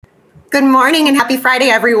Good morning and happy Friday,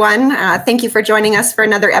 everyone. Thank you for joining us for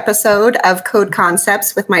another episode of Code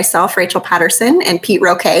Concepts with myself, Rachel Patterson, and Pete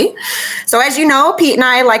Roque. So as you know, Pete and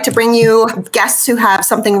I like to bring you guests who have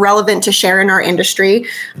something relevant to share in our industry,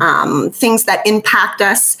 things that impact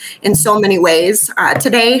us in so many ways.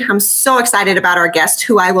 Today, I'm so excited about our guest,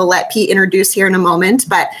 who I will let Pete introduce here in a moment.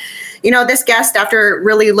 But you know, this guest, after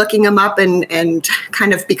really looking him up and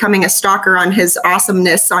kind of becoming a stalker on his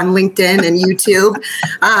awesomeness on LinkedIn and YouTube,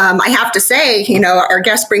 I have to say, you know, our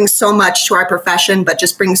guest brings so much to our profession, but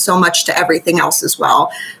just brings so much to everything else as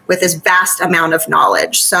well with his vast amount of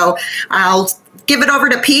knowledge. So I'll give it over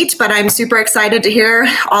to Pete, but I'm super excited to hear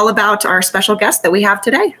all about our special guest that we have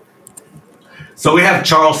today. So we have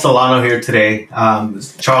Charles Solano here today.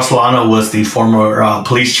 Charles Solano was the former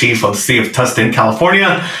police chief of the city of Tustin,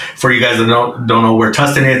 California. For you guys that don't know where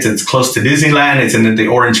Tustin is, it's close to Disneyland. It's in the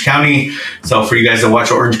Orange County. So for you guys that watch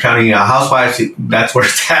Orange County Housewives, that's where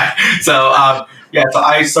it's at. So so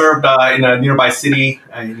I served in a nearby city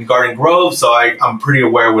in Garden Grove, so I'm pretty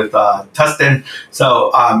aware with Tustin.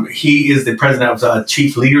 So he is the president of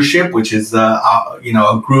Chief Leadership, which is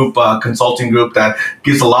a group, consulting group that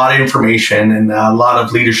gives a lot of information and a lot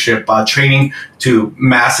of leadership training to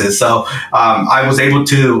masses. So I was able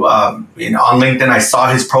to, on LinkedIn, I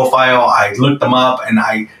saw his profile, I looked him up, and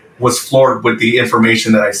I was floored with the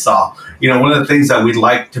information that I saw. You know, one of the things that we'd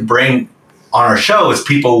like to bring on our show is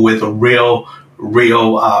people with a real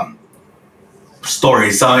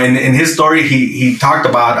stories. So in his story, he talked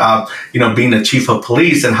about being the chief of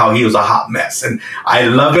police and how he was a hot mess, and I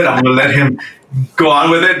love it. I'm going to let him go on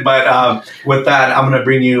with it, but with that, I'm going to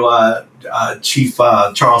bring you Chief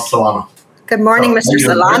Charles Solano. Good morning, Mr.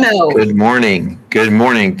 Solano. Good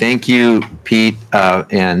morning. Thank you, Pete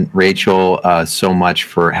and Rachel, so much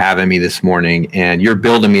for having me this morning. And you're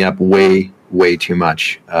building me up way too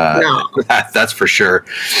much. No. That's for sure.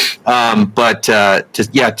 But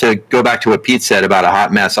to go back to what Pete said about a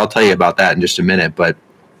hot mess, I'll tell you about that in just a minute. But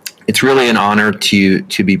it's really an honor to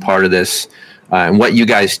be part of this and what you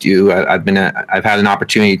guys do. I've had an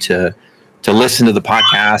opportunity to listen to the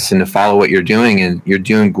podcast and to follow what you're doing, and you're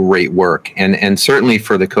doing great work. And certainly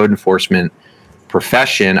for the code enforcement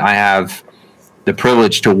profession, I have the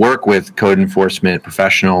privilege to work with code enforcement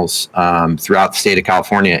professionals throughout the state of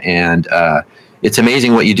California. And it's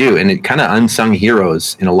amazing what you do. And it kind of unsung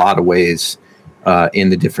heroes in a lot of ways in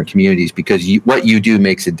the different communities, because what you do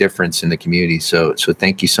makes a difference in the community. So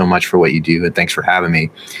thank you so much for what you do. And thanks for having me.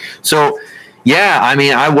 So, yeah, I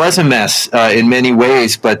mean, I was a mess in many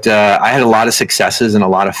ways, but I had a lot of successes and a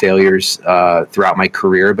lot of failures throughout my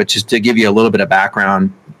career. But just to give you a little bit of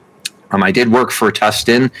background, I did work for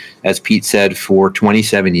Tustin, as Pete said, for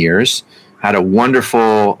 27 years. Had a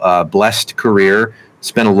wonderful, blessed career.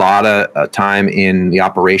 Spent a lot of time in the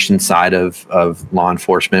operations side of law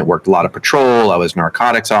enforcement. Worked a lot of patrol. I was a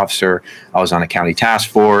narcotics officer. I was on a county task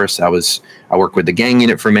force. I worked with the gang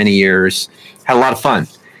unit for many years. Had a lot of fun.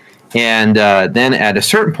 And then at a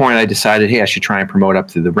certain point, I decided, hey, I should try and promote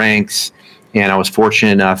up through the ranks. And I was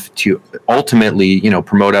fortunate enough to ultimately,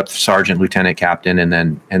 promote up to sergeant, lieutenant, captain, and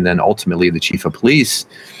then ultimately the chief of police.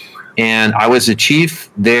 And I was a chief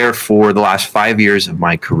there for the last 5 years of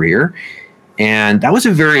my career. And that was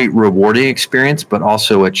a very rewarding experience, but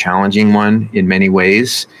also a challenging one in many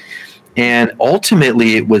ways. And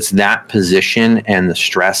ultimately, it was that position and the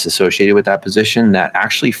stress associated with that position that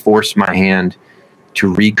actually forced my hand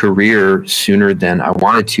to re-career sooner than I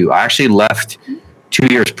wanted to. I actually left 2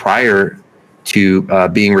 years prior to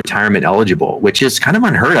being retirement eligible, which is kind of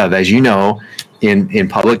unheard of, as you know, in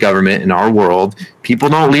public government in our world. People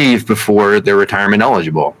don't leave before they're retirement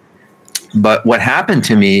eligible. But what happened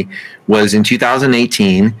to me was in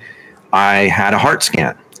 2018, I had a heart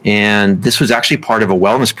scan. And this was actually part of a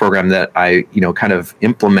wellness program that I, kind of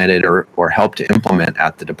implemented or helped to implement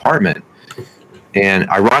at the department. And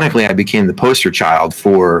ironically, I became the poster child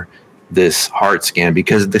for this heart scan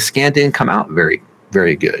because the scan didn't come out very,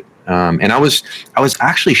 very good. And I was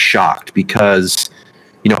actually shocked because,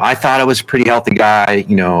 I thought I was a pretty healthy guy.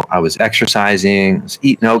 I was exercising, I was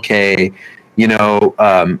eating okay,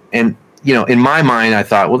 and, in my mind, I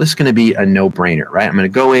thought, well, this is going to be a no-brainer, right? I'm going to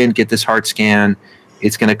go in, get this heart scan.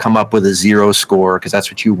 It's going to come up with a 0 score because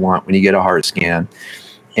that's what you want when you get a heart scan.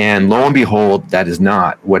 And lo and behold, that is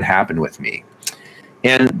not what happened with me.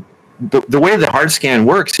 And the way the heart scan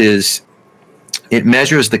works is it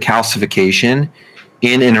measures the calcification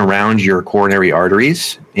in and around your coronary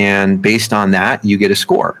arteries. And based on that, you get a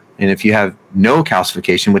score. And if you have no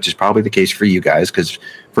calcification, which is probably the case for you guys, because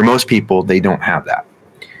for most people, they don't have that.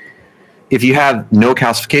 If you have no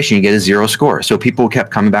calcification, you get a 0 score. So people kept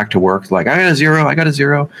coming back to work like, I got a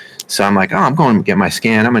 0. So I'm like, oh, I'm going to get my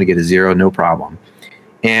scan. I'm going to get a 0, no problem.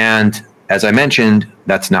 And as I mentioned,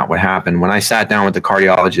 that's not what happened. When I sat down with the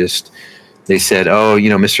cardiologist, they said, oh,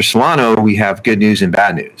 Mr. Solano, we have good news and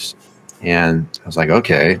bad news. And I was like,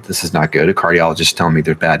 okay, this is not good. A cardiologist telling me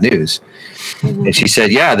there's bad news. Mm-hmm. And she said,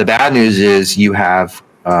 yeah, the bad news is you have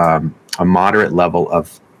a moderate level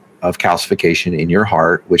of calcification in your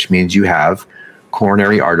heart, which means you have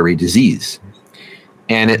coronary artery disease.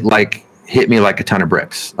 And it hit me like a ton of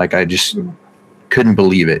bricks. Like I just couldn't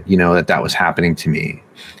believe it, that was happening to me.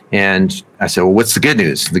 And I said, well, what's the good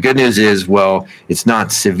news? The good news is, well, it's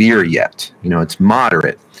not severe yet. It's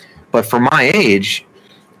moderate. But for my age,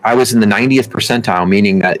 I was in the 90th percentile,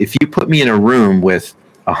 meaning that if you put me in a room with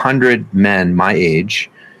 100 men my age,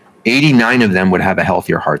 89 of them would have a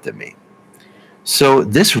healthier heart than me. So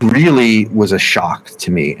this really was a shock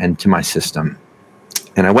to me and to my system.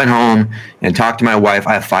 And I went home and talked to my wife.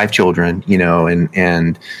 I have 5 children,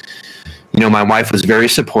 and my wife was very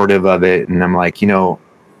supportive of it. And I'm like,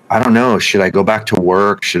 I don't know, should I go back to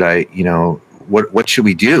work? Should I, what should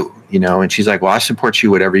we do? And she's like, well, I support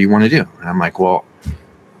you, whatever you want to do. And I'm like, well, I'm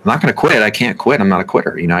not going to quit. I can't quit. I'm not a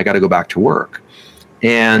quitter. I got to go back to work.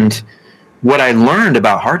 And what I learned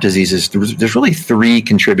about heart disease is there's really 3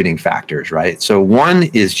 contributing factors, right? So one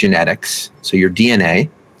is genetics. So your DNA,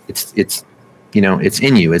 it's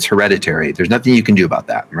in you, it's hereditary. There's nothing you can do about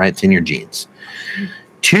that, right? It's in your genes.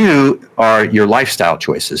 2 are your lifestyle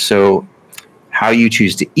choices. So how you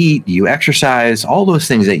choose to eat, do you exercise, all those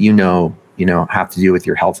things that have to do with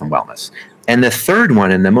your health and wellness. And the 3rd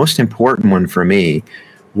one, and the most important one for me,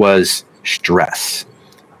 was stress.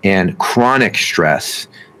 And chronic stress,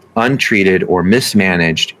 untreated or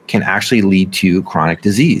mismanaged, can actually lead to chronic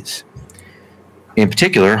disease, in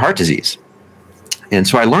particular heart disease. And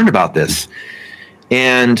so I learned about this.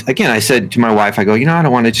 And again, I said to my wife, I go, I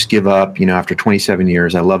don't want to just give up, after 27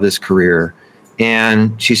 years, I love this career.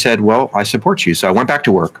 And she said, well, I support you. So I went back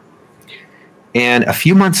to work. And a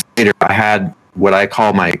few months later, I had what I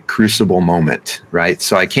call my crucible moment, right?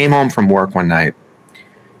 So I came home from work one night,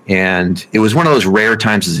 and it was one of those rare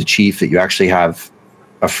times as a chief that you actually have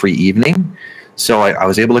a free evening. So I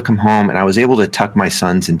was able to come home, and I was able to tuck my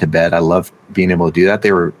sons into bed. I love being able to do that.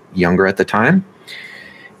 They were younger at the time.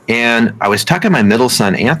 And I was tucking my middle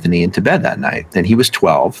son, Anthony, into bed that night, and he was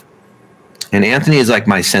 12. And Anthony is like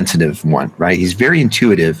my sensitive one, right? He's very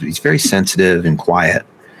intuitive. He's very sensitive and quiet.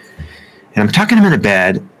 And I'm tucking him into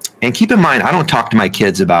bed. And keep in mind, I don't talk to my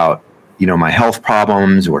kids about, my health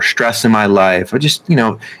problems or stress in my life. I just,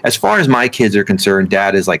 as far as my kids are concerned,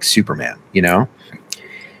 Dad is like Superman,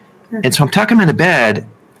 And so I'm tucking him into bed,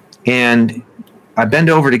 and I bend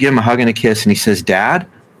over to give him a hug and a kiss. And he says, Dad,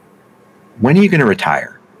 when are you going to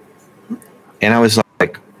retire? And I was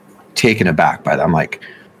like taken aback by that. I'm like,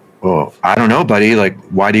 well, I don't know, buddy. Like,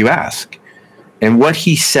 why do you ask? And what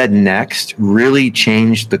he said next really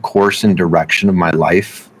changed the course and direction of my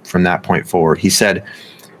life from that point forward. He said,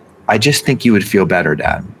 I just think you would feel better,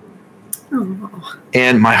 Dad. Oh.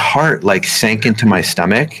 And my heart sank into my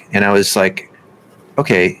stomach. And I was like,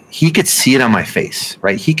 okay, he could see it on my face,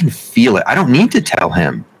 right? He can feel it. I don't need to tell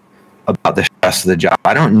him about the stress of the job.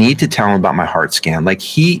 I don't need to tell him about my heart scan.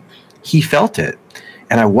 He felt it.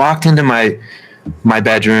 And I walked into my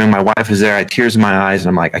bedroom. My wife was there. I had tears in my eyes. And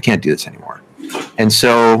I'm like, I can't do this anymore. And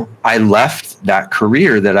so I left that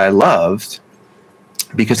career that I loved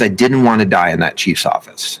because I didn't want to die in that chief's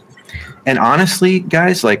office. And honestly,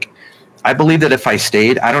 guys, I believe that if I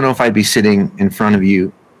stayed, I don't know if I'd be sitting in front of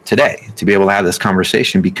you today to be able to have this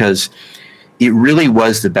conversation, because it really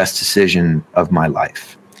was the best decision of my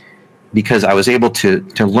life. Because I was able to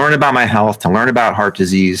learn about my health, to learn about heart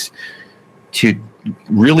disease, to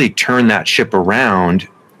really turn that ship around.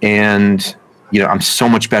 And, I'm so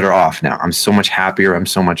much better off now. I'm so much happier. I'm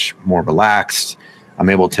so much more relaxed. I'm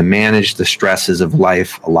able to manage the stresses of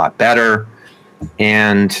life a lot better.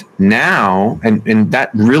 And now, and that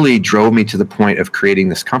really drove me to the point of creating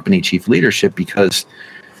this company, Chief Leadership, because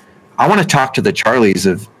I want to talk to the Charlies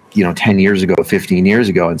of, 10 years ago, 15 years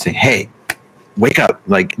ago, and say, hey, wake up.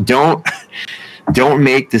 Don't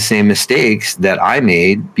make the same mistakes that I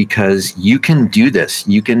made, because you can do this.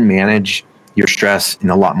 You can manage your stress in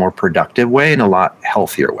a lot more productive way, in a lot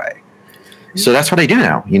healthier way. Mm-hmm. So that's what I do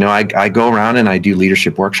now. I go around and I do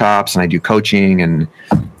leadership workshops and I do coaching, and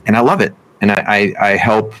I love it. And I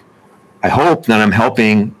hope that I'm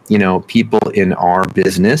helping, people in our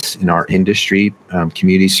business, in our industry,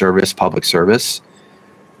 community service, public service,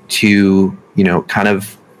 to, kind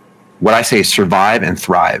of what I say, survive and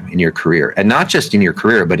thrive in your career, and not just in your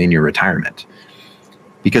career, but in your retirement.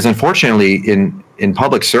 because unfortunately in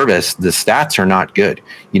public service, the stats are not good.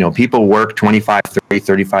 People work 25, 30,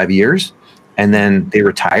 35 years and then they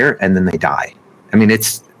retire and then they die. I mean,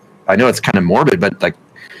 I know it's kind of morbid, but like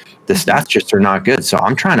the stats just are not good. So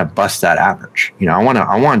I'm trying to bust that average. I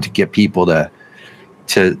want to get people to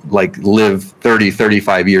like live 30,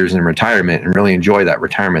 35 years in retirement and really enjoy that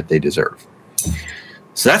retirement they deserve.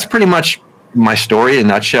 So that's pretty much my story in a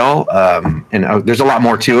nutshell. And there's a lot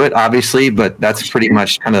more to it, obviously, but that's pretty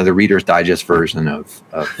much kind of the Reader's Digest version of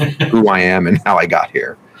who I am and how I got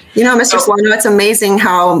here. Mr. Solano, it's amazing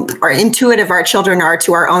how intuitive our children are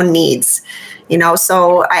to our own needs.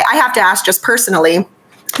 So I have to ask just personally,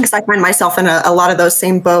 because I find myself in a lot of those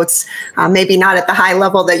same boats, maybe not at the high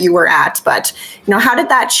level that you were at, but, how did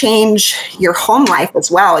that change your home life as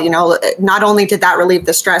well? Not only did that relieve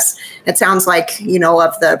the stress, it sounds like,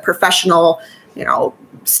 of the professional,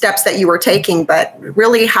 steps that you were taking, but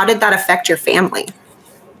really, how did that affect your family?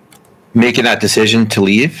 Making that decision to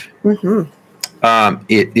leave? Mm-hmm.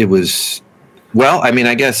 It was,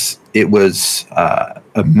 I guess it was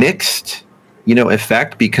a mixed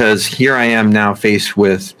effect, because here I am now faced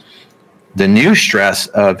with the new stress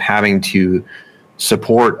of having to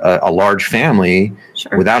support a large family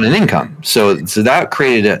without an income. So that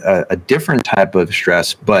created a different type of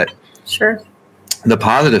stress. But the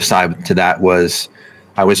positive side to that was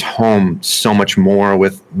I was home so much more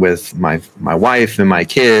with my wife and my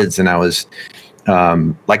kids, and I was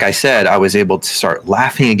like I said, I was able to start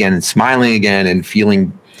laughing again and smiling again and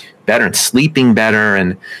feeling better and sleeping better.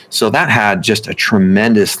 And so that had just a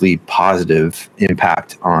tremendously positive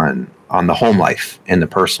impact on the home life and the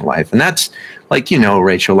personal life. And that's like,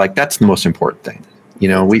 Rachel, like that's the most important thing.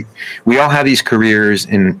 We all have these careers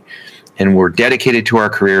and we're dedicated to our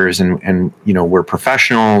careers and we're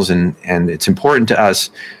professionals and it's important to us.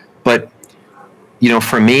 But,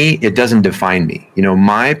 for me, it doesn't define me.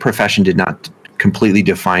 My profession did not completely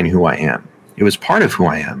define who I am. It was part of who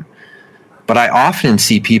I am. But I often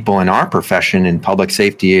see people in our profession, in public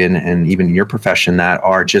safety and even in your profession, that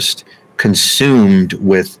are just consumed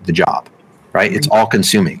with the job, right? It's all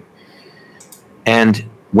consuming. And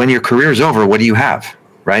when your career is over, what do you have,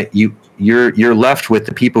 right? You're left with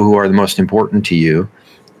the people who are the most important to you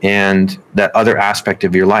and that other aspect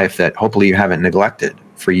of your life that hopefully you haven't neglected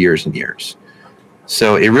for years and years.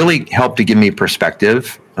 So it really helped to give me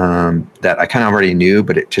perspective that I kind of already knew,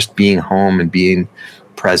 but it just being home and being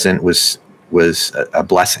present was a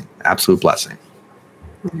blessing, absolute blessing.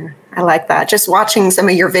 I like that. Just watching some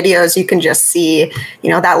of your videos, you can just see,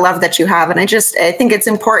 that love that you have. And I think it's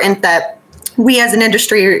important that we as an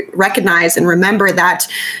industry recognize and remember that,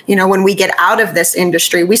 when we get out of this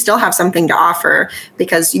industry, we still have something to offer,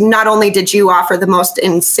 because not only did you offer the most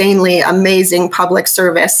insanely amazing public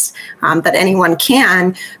service that anyone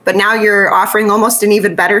can, but now you're offering almost an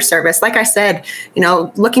even better service. Like I said,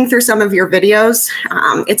 looking through some of your videos,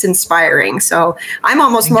 it's inspiring. So I'm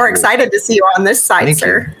almost more excited to see you on this side,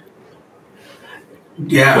 sir.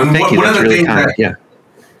 Yeah. Well, thank you. One of the really things kind.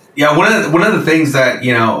 one of the things that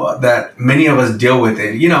that many of us deal with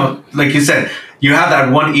it, like you said, you have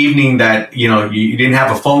that one evening that you didn't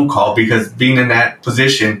have a phone call, because being in that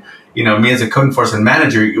position, me as a code enforcement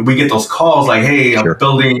manager, we get those calls like, hey, a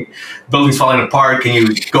building's falling apart, can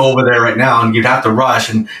you go over there right now? And you'd have to rush,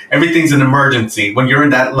 and everything's an emergency. When you're in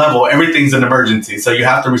that level, everything's an emergency, so you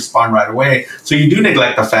have to respond right away. So you do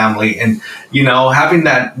neglect the family, and having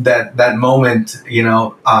that moment,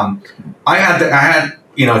 I had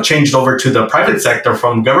changed over to the private sector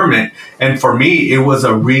from government. And for me, it was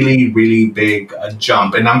a really, really big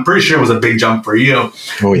jump. And I'm pretty sure it was a big jump for you.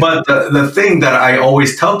 Oh, yeah. But the thing that I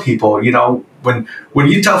always tell people, when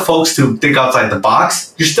you tell folks to think outside the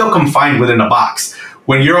box, you're still confined within a box.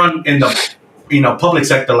 When you're in the public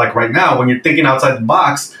sector, like right now, when you're thinking outside the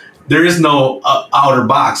box, there is no outer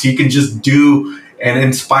box. You can just do and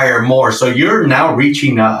inspire more. So you're now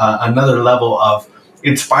reaching another level of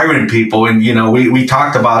inspiring people. And we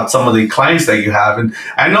talked about some of the clients that you have, and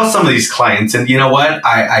I know some of these clients, and you know what,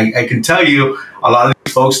 I can tell you a lot of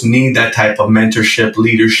these folks need that type of mentorship,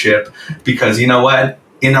 leadership, because in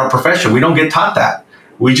our profession we don't get taught that.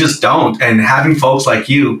 We just don't. And having folks like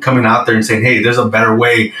you coming out there and saying, hey, there's a better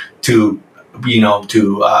way to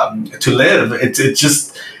live, it's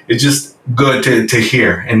just good to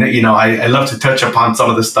hear. And I love to touch upon some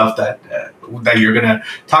of the stuff that you're gonna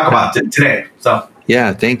talk about today. So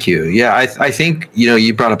yeah, thank you. Yeah, I think,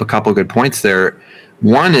 you brought up a couple of good points there.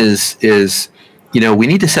 One is we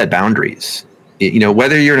need to set boundaries.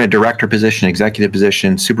 Whether you're in a director position, executive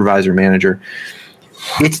position, supervisor, manager,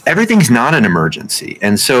 everything's not an emergency.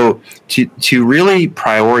 And so to really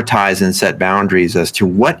prioritize and set boundaries as to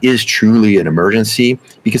what is truly an emergency,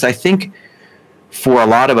 because I think for a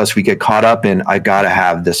lot of us, we get caught up in, I got to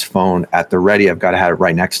have this phone at the ready. I've got to have it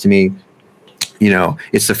right next to me.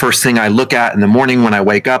 It's the first thing I look at in the morning when I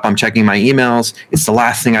wake up. I'm checking my emails. It's the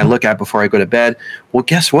last thing I look at before I go to bed. Well,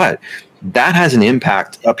 guess what? That has an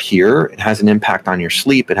impact up here. It has an impact on your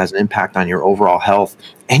sleep. It has an impact on your overall health.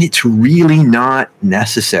 And it's really not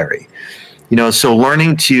necessary. So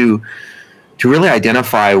learning to really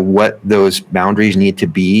identify what those boundaries need to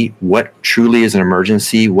be, what truly is an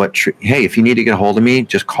emergency, hey, if you need to get a hold of me,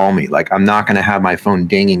 just call me. Like, I'm not going to have my phone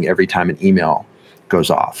dinging every time an email goes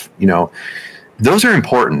off. Those are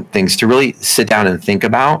important things to really sit down and think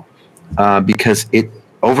about, because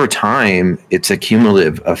over time, it's a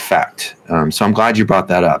cumulative effect. So I'm glad you brought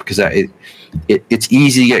that up, because it's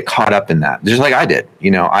easy to get caught up in that, just like I did.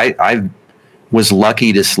 I was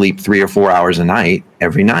lucky to sleep 3 or 4 hours a night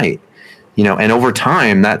every night. And over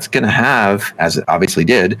time, that's going to have, as it obviously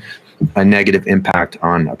did, a negative impact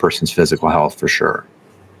on a person's physical health for sure.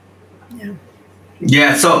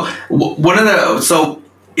 Yeah. So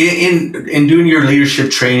in doing your leadership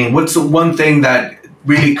training, what's the one thing that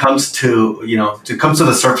really comes to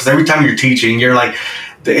the surface every time you're teaching? You're like,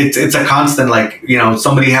 it's a constant, like,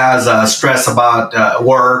 somebody has stress about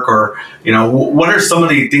work, or, what are some of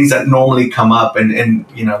the things that normally come up and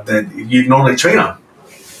that you normally train on?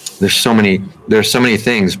 There's so many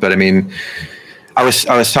things, but I mean, I was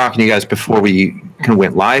talking to you guys before we kind of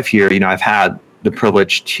went live here. I've had the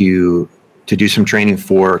privilege to do some training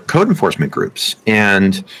for code enforcement groups,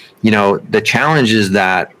 and the challenges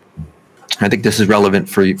that, I think this is relevant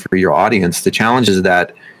for your audience. The challenges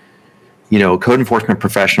that code enforcement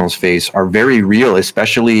professionals face are very real,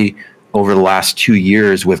 especially over the last 2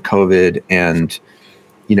 years with COVID and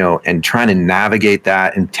trying to navigate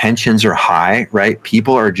that. And tensions are high, right?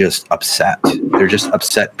 People are just upset. They're just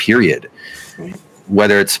upset, period.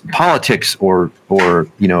 Whether it's politics or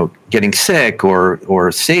getting sick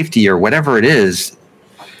or safety or whatever it is,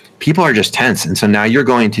 people are just tense. And so now you're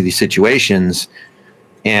going to these situations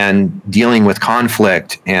and dealing with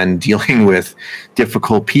conflict and dealing with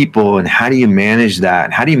difficult people. And how do you manage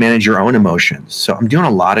that? How do you manage your own emotions? So I'm doing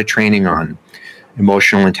a lot of training on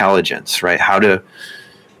emotional intelligence, right? How to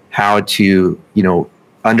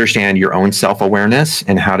understand your own self-awareness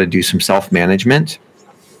and how to do some self-management.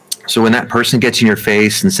 So when that person gets in your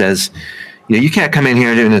face and says, you can't come in here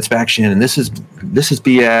and do an inspection, and this is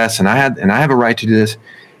BS, and I have a right to do this.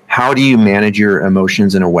 How do you manage your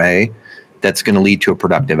emotions in a way that's going to lead to a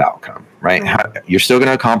productive outcome, right? You're still going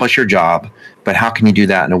to accomplish your job, but how can you do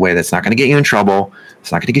that in a way that's not going to get you in trouble?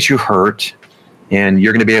 It's not going to get you hurt, and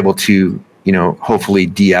you're going to be able to, hopefully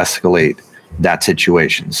de-escalate that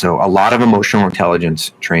situation. So a lot of emotional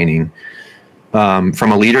intelligence training.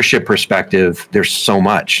 From a leadership perspective, there's so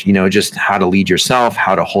much, just how to lead yourself,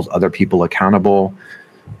 how to hold other people accountable.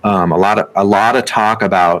 A lot of talk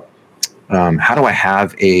about how do I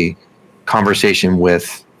have a conversation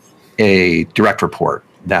with a direct report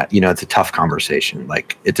that, it's a tough conversation.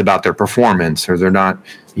 Like, it's about their performance, or they're not,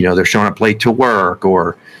 they're showing up late to work,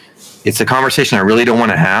 or it's a conversation I really don't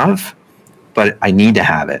want to have, but I need to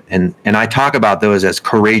have it. And I talk about those as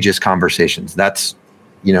courageous conversations. That's,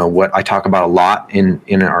 what I talk about a lot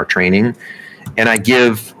in our training. And I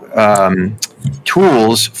give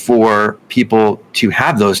tools for people to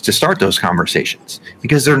have those, to start those conversations,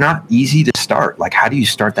 because they're not easy to start. Like, how do you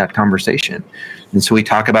start that conversation? And so we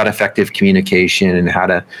talk about effective communication and how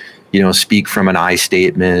to, speak from an I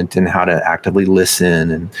statement, and how to actively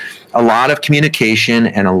listen. And a lot of communication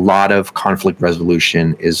and a lot of conflict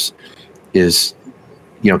resolution is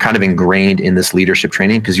kind of ingrained in this leadership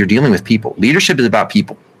training, because you're dealing with people. Leadership is about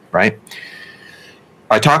people, right?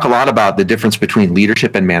 I talk a lot about the difference between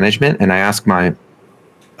leadership and management, and I ask my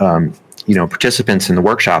participants in the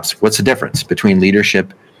workshops, what's the difference between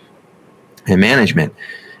leadership and management?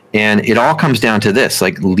 And it all comes down to this: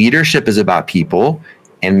 like, leadership is about people,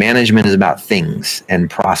 and management is about things and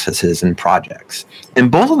processes and projects.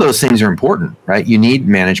 And both of those things are important, right? You need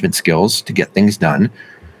management skills to get things done,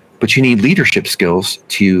 but you need leadership skills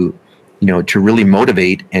to really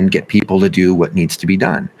motivate and get people to do what needs to be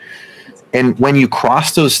done. And when you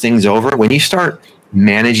cross those things over, when you start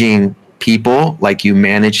managing people like you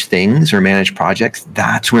manage things or manage projects,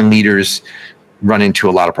 that's when leaders run into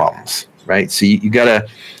a lot of problems, right? So you gotta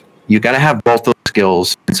have both those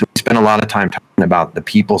skills. And so we spend a lot of time talking about the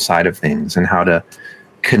people side of things, and how to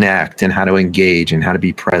connect, and how to engage, and how to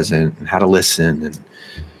be present, and how to listen, and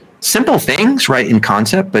simple things, right, in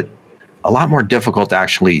concept, but a lot more difficult to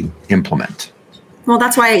actually implement. Well,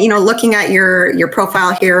 that's why, looking at your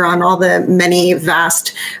profile here on all the many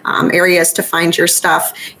vast areas to find your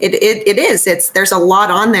stuff, there's a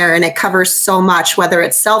lot on there, and it covers so much, whether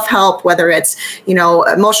it's self-help, whether it's,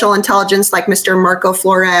 emotional intelligence like Mr. Marco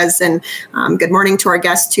Flores, and good morning to our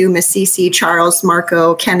guests too, Miss Cece, Charles,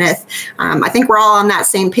 Marco, Kenneth. I think we're all on that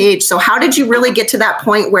same page. So how did you really get to that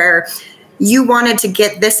point where you wanted to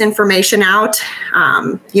get this information out,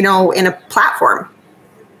 in a platform?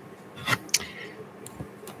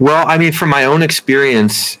 Well, I mean, from my own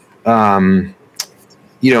experience,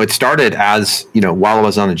 it started as, while I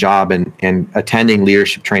was on the job and attending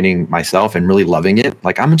leadership training myself and really loving it.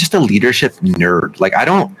 Like, I'm just a leadership nerd. Like, I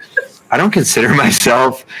don't consider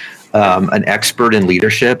myself an expert in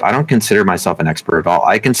leadership. I don't consider myself an expert at all.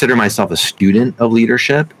 I consider myself a student of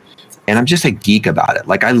leadership, and I'm just a geek about it.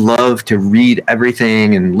 Like, I love to read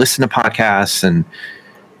everything and listen to podcasts and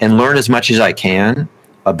learn as much as I can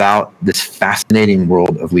about this fascinating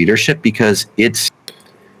world of leadership, because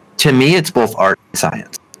to me, it's both art and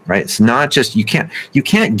science, right? It's not just, you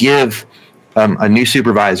can't give a new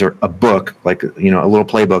supervisor a book, like, a little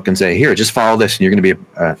playbook, and say, here, just follow this and you're going to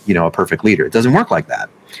be a perfect leader. It doesn't work like that.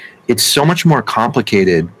 It's so much more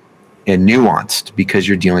complicated and nuanced because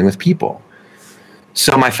you're dealing with people.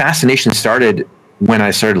 So my fascination started when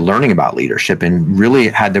I started learning about leadership and really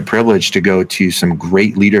had the privilege to go to some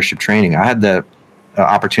great leadership training. I had the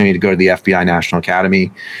opportunity to go to the FBI National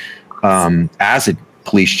Academy as a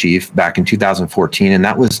police chief back in 2014. And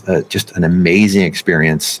that was just an amazing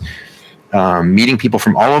experience, meeting people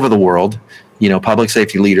from all over the world, public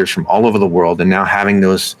safety leaders from all over the world. And now having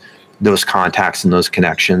those contacts and those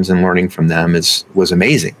connections and learning from them was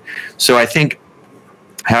amazing. So I think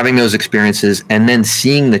having those experiences and then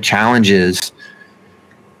seeing the challenges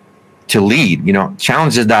to lead,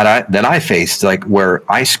 challenges that I faced, like where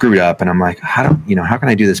I screwed up and I'm like, how can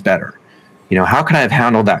I do this better? How could I have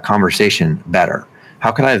handled that conversation better?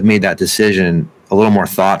 How could I have made that decision a little more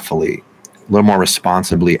thoughtfully, a little more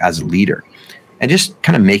responsibly as a leader? And just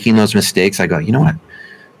kind of making those mistakes, I go, you know what?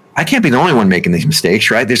 I can't be the only one making these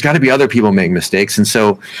mistakes, right? There's got to be other people making mistakes. And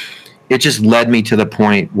so it just led me to the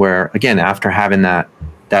point where, again, after having that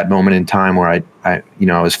moment in time where I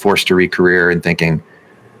was forced to re-career and thinking,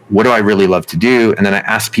 what do I really love to do? And then I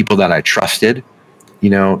asked people that I trusted,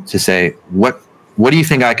 to say, what do you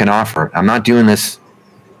think I can offer? I'm not doing this,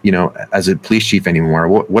 as a police chief anymore.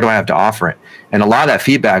 What do I have to offer it? And a lot of that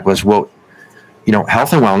feedback was, well,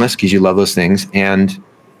 health and wellness, because you love those things, and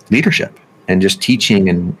leadership, and just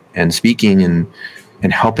teaching and speaking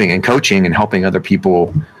and helping and coaching and helping other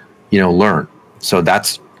people, learn. So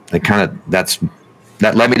that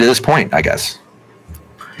led me to this point, I guess.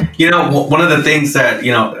 One of the things that,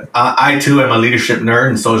 I too am a leadership nerd,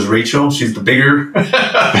 and so is Rachel. She's the bigger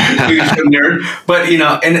leadership nerd. But,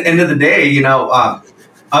 end of the day,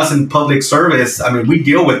 us in public service, I mean, we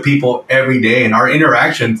deal with people every day, and our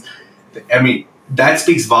interactions, I mean, that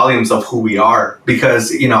speaks volumes of who we are.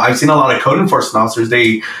 Because, I've seen a lot of code enforcement officers,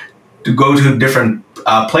 they go to different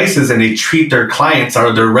places and they treat their clients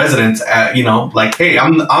or their residents, like, hey,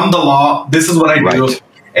 I'm the law. This is what I do. Right.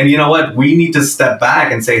 And you know what? We need to step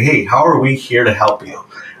back and say, hey, how are we here to help you?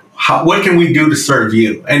 What can we do to serve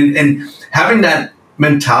you? And having that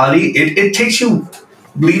mentality, it takes you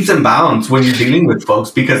leaps and bounds when you're dealing with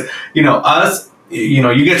folks, because,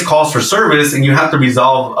 you get calls for service and you have to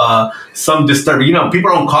resolve some disturb.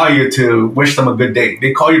 People don't call you to wish them a good day.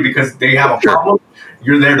 They call you because they have a problem.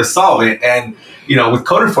 You're there to solve it. And, with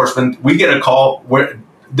code enforcement, we get a call where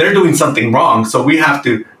they're doing something wrong. So we have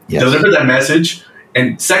to deliver that message.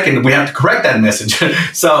 And second, we have to correct that message.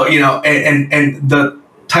 So, and the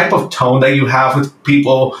type of tone that you have with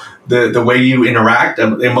people, the way you interact,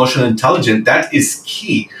 emotional intelligence, that is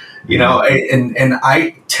key, and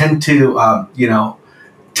I tend to,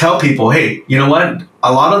 tell people, hey, you know what?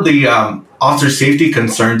 A lot of the officer safety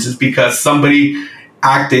concerns is because somebody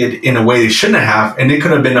acted in a way they shouldn't have, and it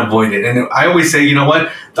could have been avoided. And I always say, you know what?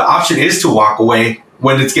 The option is to walk away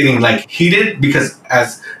when it's getting like heated, because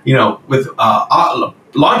as with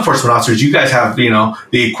law enforcement officers, you guys have the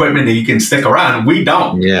equipment that you can stick around. We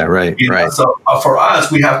don't. Yeah, right. Right. So for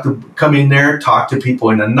us, we have to come in there, talk to people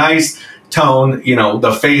in a nice tone,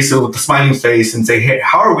 the face with the smiling face, and say, hey,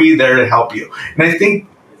 how are we there to help you? And I think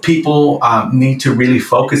people need to really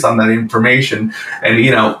focus on that information. And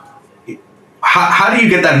how do you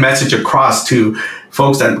get that message across to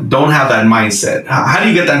folks that don't have that mindset? How do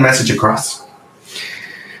you get that message across?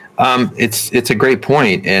 It's a great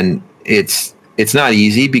point, and it's not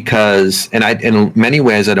easy because, and in many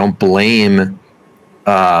ways, I don't blame,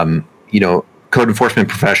 code enforcement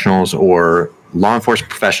professionals or law enforcement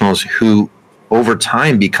professionals who over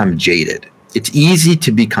time become jaded. it's easy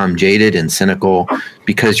to become jaded and cynical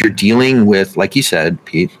because you're dealing with, like you said,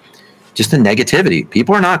 Pete, just the negativity.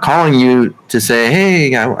 People are not calling you to say,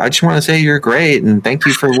 hey, I just want to say you're great and thank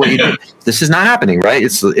you for what you did. This is not happening, right?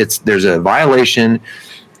 There's a violation.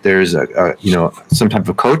 There's a some type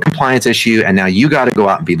of code compliance issue, and now you got to go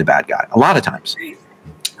out and be the bad guy a lot of times.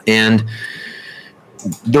 And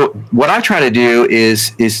what I try to do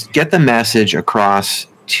is get the message across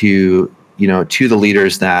to the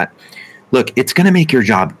leaders that, look, it's going to make your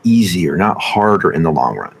job easier, not harder in the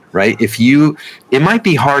long run, right? It might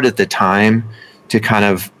be hard at the time to kind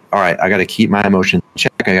of, all right, I got to keep my emotions in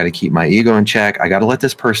check. I got to keep my ego in check. I got to let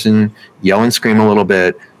this person yell and scream a little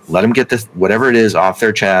bit, let them get this, whatever it is, off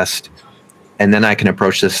their chest. And then I can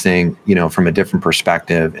approach this thing, from a different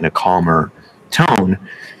perspective in a calmer tone.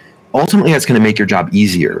 Ultimately, that's going to make your job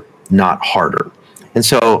easier, not harder. And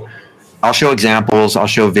so I'll show examples. I'll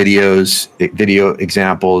show video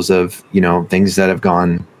examples of, things that have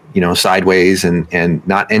gone, sideways and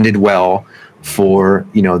not ended well for,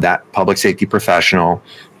 that public safety professional.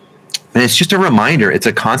 And it's just a reminder. It's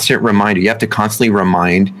a constant reminder. You have to constantly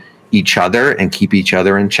remind each other and keep each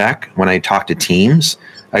other in check. When I talk to teams,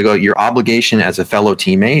 I go, your obligation as a fellow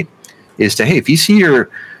teammate is to, hey, if you see your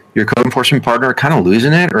code enforcement partner kind of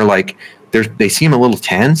losing it, or like they seem a little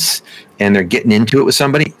tense and they're getting into it with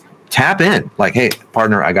somebody, tap in like, hey,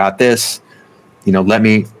 partner, I got this, let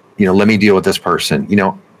me deal with this person,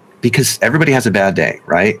 because everybody has a bad day.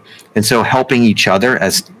 Right. And so helping each other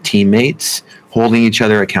as teammates, holding each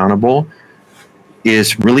other accountable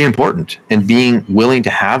is really important, and being willing to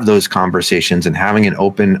have those conversations and having an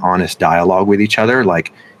open, honest dialogue with each other.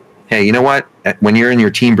 Like, hey, you know what, when you're in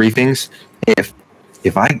your team briefings, if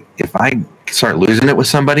I start losing it with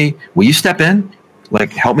somebody, will you step in?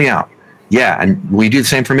 Like, help me out. Yeah. And will you do the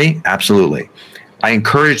same for me? Absolutely. I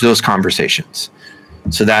encourage those conversations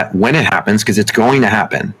so that when it happens, because it's going to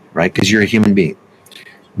happen, right? Because you're a human being.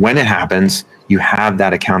 When it happens, you have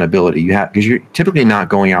that accountability. Because you're typically not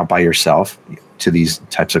going out by yourself to these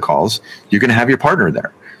types of calls. You're going to have your partner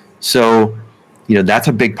there. So, that's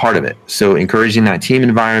a big part of it. So encouraging that team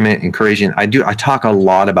environment, I talk a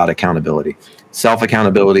lot about accountability.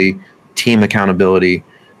 Self-accountability, team accountability,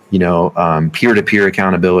 peer-to-peer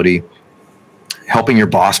accountability, helping your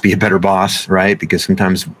boss be a better boss, right? Because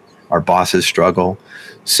sometimes our bosses struggle.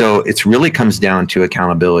 So it really comes down to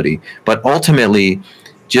accountability. But ultimately,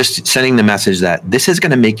 just sending the message that this is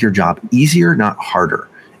going to make your job easier, not harder.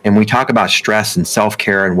 And we talk about stress and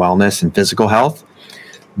self-care and wellness and physical health.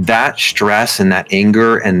 That stress and that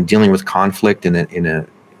anger and dealing with conflict in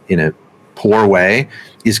a poor way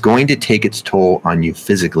is going to take its toll on you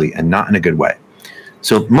physically, and not in a good way.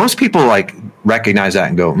 So most people recognize that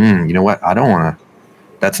and go, you know what? I don't want to,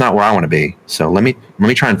 that's not where I want to be. So let me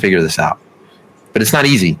try and figure this out. But it's not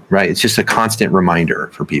easy, right? It's just a constant reminder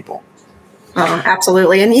for people. Oh,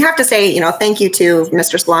 absolutely. And you have to say, thank you to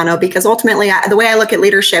Mr. Solano, because ultimately the way I look at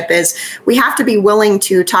leadership is we have to be willing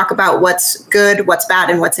to talk about what's good, what's bad,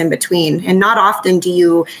 and what's in between. And not often do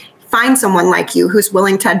you find someone like you who's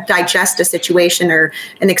willing to digest a situation or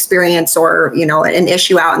an experience or, an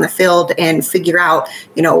issue out in the field and figure out,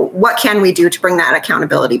 what can we do to bring that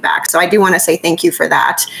accountability back. So I do want to say thank you for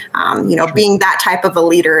that. Being that type of a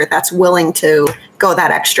leader that's willing to go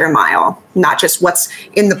that extra mile, not just what's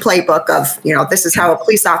in the playbook of, this is how a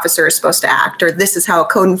police officer is supposed to act, or this is how a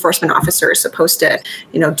code enforcement officer is supposed to,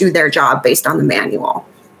 do their job based on the manual.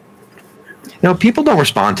 People don't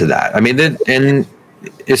respond to that. I mean, and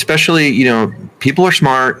especially, people are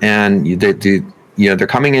smart, and they're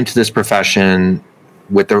coming into this profession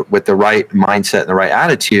with the right mindset and the right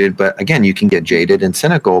attitude. But again, you can get jaded and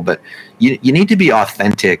cynical, but you need to be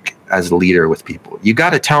authentic as a leader with people. You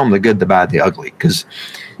got to tell them the good, the bad, the ugly. Because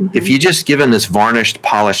if you just give them this varnished,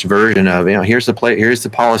 polished version of, here's the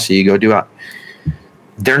policy, you go do it,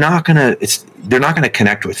 they're not gonna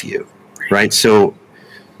connect with you, right? So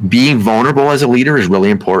being vulnerable as a leader is really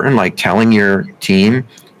important. Like telling your team,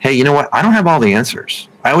 hey, you know what? I don't have all the answers.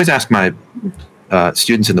 I always ask my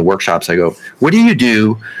students in the workshops, I go, what do you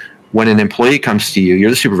do when an employee comes to you, you're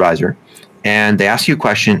the supervisor, and they ask you a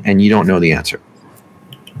question and you don't know the answer?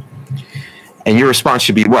 And your response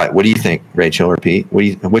should be what? What do you think, Rachel or Pete?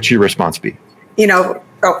 What's your response be?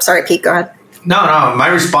 Sorry, Pete, go ahead. No. My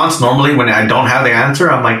response normally when I don't have the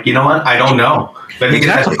answer, I'm like, you know what? I don't know. Let me get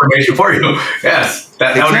that information for you. Yes,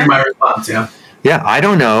 that would be my response. Yeah. Yeah, I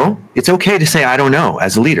don't know. It's okay to say I don't know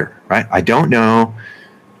as a leader, right? I don't know.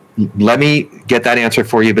 Let me get that answer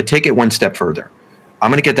for you, but take it one step further.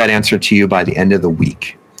 I'm going to get that answer to you by the end of the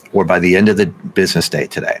week or by the end of the business day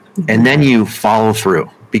today. Mm-hmm. And then you follow through.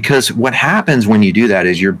 Because what happens when you do that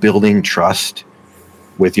is you're building trust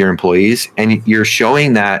with your employees, and you're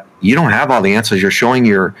showing that you don't have all the answers. You're showing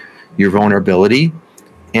your vulnerability,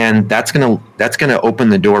 and that's gonna open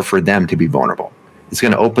the door for them to be vulnerable. It's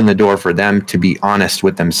going to open the door for them to be honest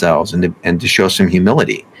with themselves and to show some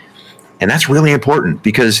humility. And that's really important,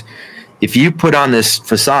 because if you put on this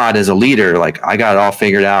facade as a leader, like, I got it all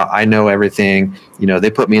figured out, I know everything, they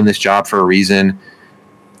put me in this job for a reason,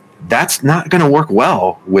 that's not going to work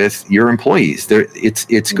well with your employees.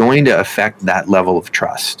 It's going to affect that level of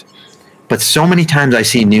trust. But so many times I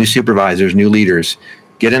see new supervisors, new leaders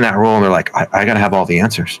get in that role and they're like, I got to have all the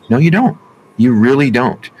answers. No, you don't. You really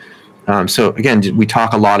don't. So again, we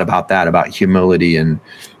talk a lot about that, about humility and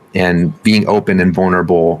being open and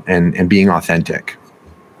vulnerable and being authentic.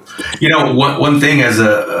 One thing as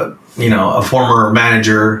a former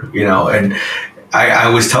manager, and I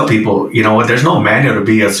always tell people, there's no manual to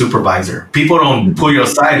be a supervisor. People don't pull you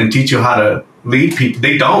aside and teach you how to lead people.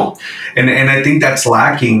 They don't. And I think that's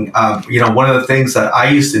lacking. One of the things that I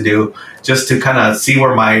used to do just to kind of see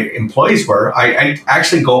where my employees were, I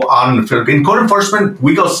actually go on in code enforcement.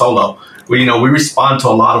 We go solo. We respond to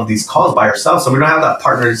a lot of these calls by ourselves. So we don't have that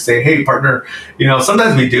partner to say, hey, partner,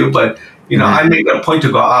 sometimes we do, but I make a point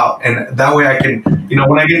to go out, and that way I can,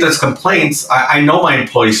 when I get those complaints, I know my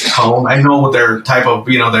employees' tone, I know their type of,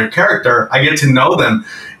 their character, I get to know them.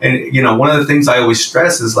 And, one of the things I always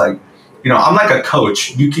stress is like, I'm like a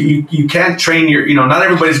coach. You can't train not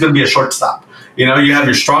everybody's going to be a shortstop. You have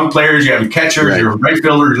your strong players, you have your catchers, right, your right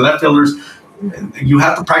fielders, your left fielders. You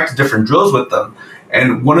have to practice different drills with them.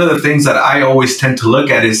 And one of the things that I always tend to look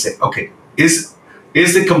at is say, okay, is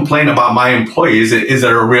the complaint about my employee? Is it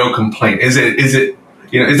a real complaint? Is it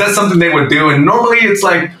is that something they would do? And normally it's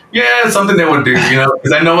like, yeah, it's something they would do,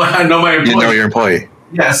 because I know my employee. You know your employee.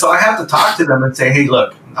 Yeah, so I have to talk to them and say, hey,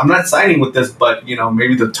 look, I'm not signing with this, but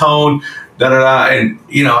maybe the tone, and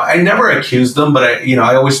I never accuse them, but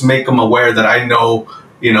I always make them aware that I know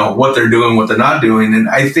what they're doing, what they're not doing, and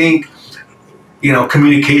I think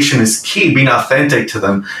communication is key, being authentic to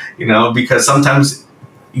them, because sometimes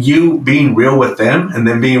you being real with them and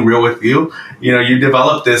then being real with you, you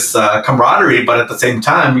develop this camaraderie, but at the same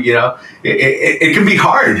time, it can be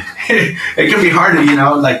hard. It can be hard,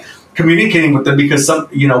 like communicating with them, because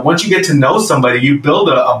once you get to know somebody, you build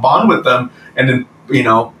a bond with them, and then,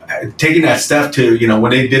 taking that step to,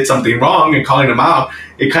 when they did something wrong and calling them out,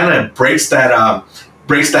 it kind of breaks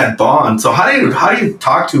that bond. So how do you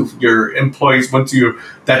talk to your employees once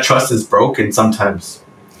that trust is broken sometimes?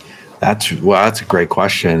 That's a great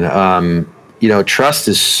question. Trust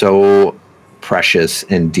is so precious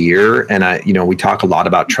and dear. And we talk a lot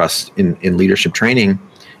about trust in leadership training,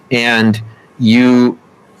 and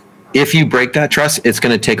if you break that trust, it's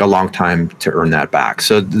going to take a long time to earn that back.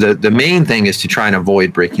 So the main thing is to try and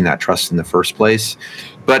avoid breaking that trust in the first place.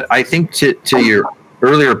 But I think to your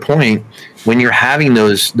earlier point, when you're having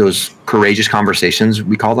those courageous conversations,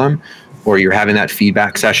 we call them, or you're having that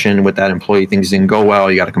feedback session with that employee, things didn't go well,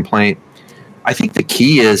 you got a complaint. I think the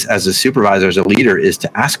key is, as a supervisor, as a leader, is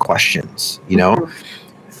to ask questions.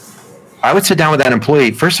 I would sit down with that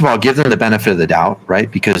employee. First of all, give them the benefit of the doubt, right?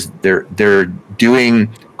 Because they're doing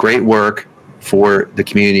great work for the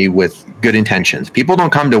community with good intentions. People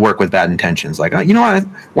don't come to work with bad intentions. Like, I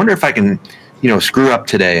wonder if I can, screw up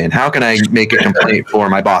today, and how can I make a complaint for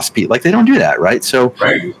my boss, Pete? Like, they don't do that, right? So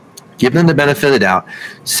right. Give them the benefit of the doubt.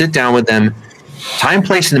 Sit down with them. Time,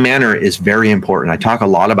 place, and manner is very important. I talk a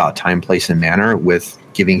lot about time, place, and manner with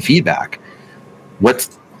giving feedback.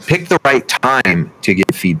 Pick the right time to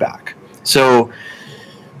give feedback. So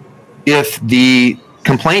if the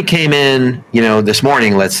complaint came in, this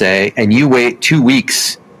morning, let's say, and you wait 2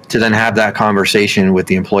 weeks to then have that conversation with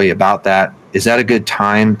the employee about that, is that a good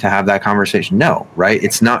time to have that conversation? No, right?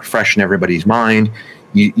 It's not fresh in everybody's mind.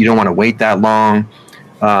 You don't want to wait that long.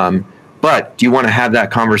 But do you want to have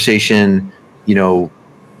that conversation, the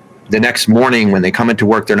next morning when they come into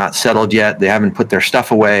work, they're not settled yet, they haven't put their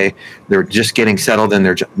stuff away, they're just getting settled,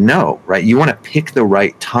 and no, right? You want to pick the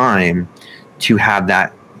right time to have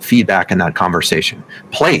that feedback and that conversation.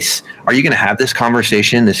 Place, are you going to have this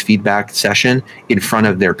conversation, this feedback session in front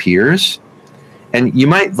of their peers? And you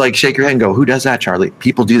might shake your head and go, who does that, Charlie?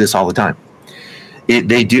 People do this all the time.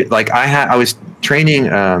 They do. I was training,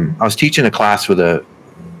 I was teaching a class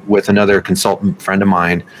with another consultant friend of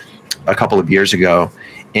mine a couple of years ago.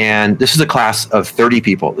 And this is a class of 30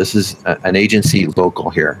 people. This is an agency local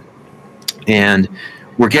here. And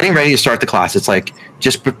we're getting ready to start the class. It's like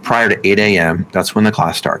just prior to 8 a.m. That's when the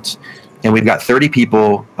class starts. And we've got 30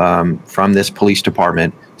 people from this police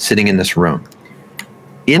department sitting in this room.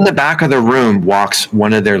 In the back of the room walks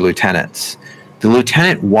one of their lieutenants. The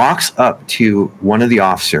lieutenant walks up to one of the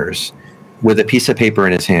officers with a piece of paper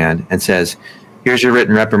in his hand and says, here's your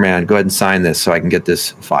written reprimand. Go ahead and sign this so I can get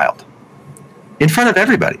this filed. In front of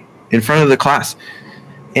everybody, in front of the class.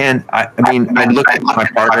 And I looked at my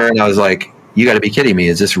partner and I was like, you got to be kidding me.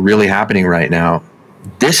 Is this really happening right now?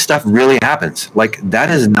 This stuff really happens. Like, that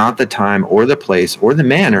is not the time or the place or the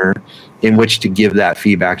manner in which to give that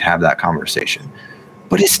feedback, to have that conversation.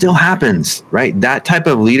 But it still happens, right? That type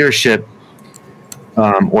of leadership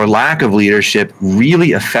or lack of leadership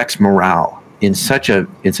really affects morale in such a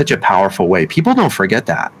powerful way. People don't forget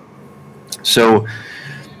that. So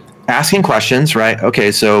asking questions, right?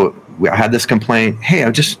 Okay, so I had this complaint. Hey,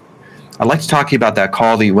 I'd like to talk to you about that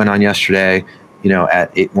call that you went on yesterday,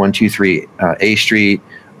 at 123 A Street.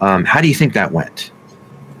 How do you think that went?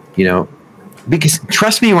 Because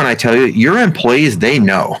trust me when I tell you, your employees, they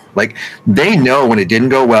know. Like, they know when it didn't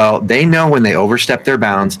go well. They know when they overstepped their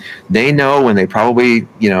bounds. They know when they probably,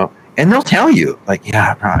 and they'll tell you, like,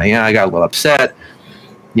 yeah, probably, I got a little upset.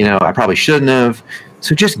 I probably shouldn't have.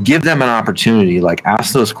 So just give them an opportunity, like,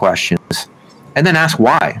 ask those questions and then ask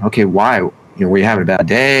why. Okay, why? Were you having a bad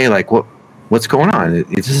day? Like, what's going on?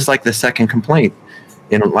 This is like the second complaint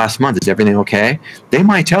in last month. Is everything okay? They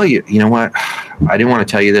might tell you, you know what? I didn't want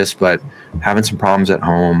to tell you this, but having some problems at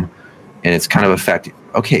home and it's kind of affected.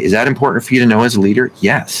 Okay, is that important for you to know as a leader?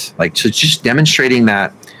 Yes. Like, so just demonstrating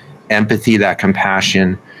that empathy, that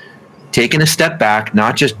compassion, taking a step back,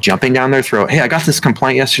 not just jumping down their throat. Hey, I got this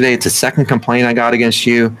complaint yesterday. It's a second complaint I got against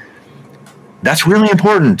you. That's really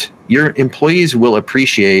important. Your employees will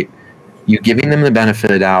appreciate you giving them the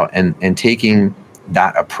benefit of the doubt and taking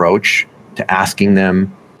that approach to asking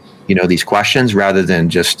them, these questions rather than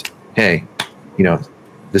just, hey,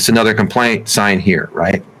 this is another complaint, sign here,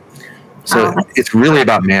 right? So it's really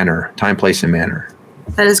about manner, time, place, and manner.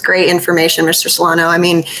 That is great information, Mr. Solano. I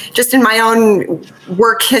mean, just in my own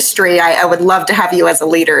work history, I would love to have you as a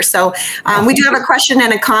leader. So we do have a question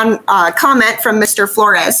and a comment from Mr.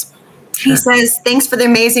 Flores. He says, thanks for the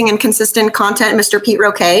amazing and consistent content, Mr. Pete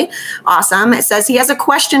Roque. Awesome. It says he has a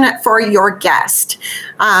question for your guest.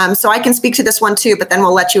 So I can speak to this one too, but then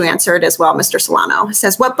we'll let you answer it as well, Mr. Solano. It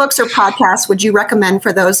says, what books or podcasts would you recommend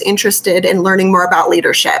for those interested in learning more about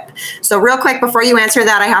leadership? So real quick, before you answer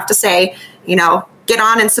that, I have to say, get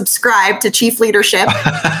on and subscribe to Chief Leadership.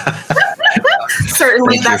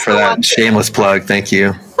 Certainly. Thank you for that shameless plug. Thank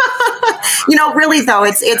you. Really though,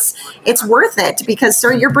 it's worth it because,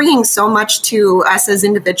 sir, you're bringing so much to us as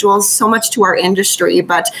individuals, so much to our industry.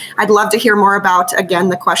 But I'd love to hear more about, again,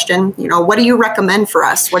 the question, what do you recommend for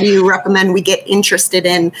us? What do you recommend we get interested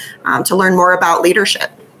in to learn more about leadership?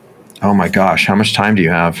 Oh my gosh, how much time do you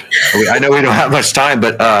have? I know we don't have much time,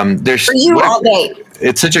 but there's for you all day.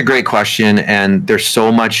 It's such a great question, and there's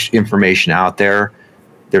so much information out there.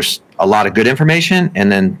 There's a lot of good information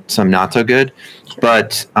and then some not so good.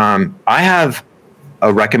 But I have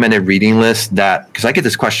a recommended reading list because I get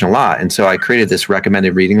this question a lot. And so I created this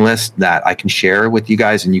recommended reading list that I can share with you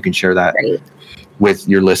guys, and you can share that with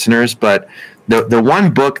your listeners. But the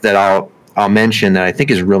one book that I'll mention that I think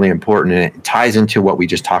is really important, and it ties into what we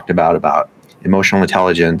just talked about emotional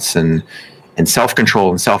intelligence and self-control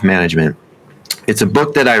and self-management. It's a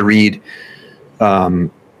book that I read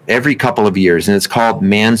every couple of years, and it's called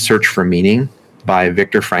Man's Search for Meaning by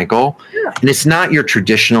Viktor Frankl. Yeah. And it's not your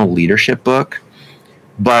traditional leadership book,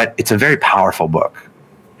 but it's a very powerful book.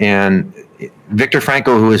 And Viktor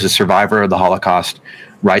Frankl, who is a survivor of the Holocaust,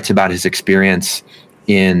 writes about his experience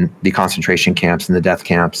in the concentration camps and the death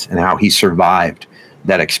camps and how he survived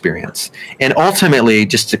that experience. And ultimately,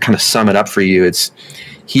 just to kind of sum it up for you,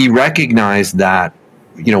 he recognized that,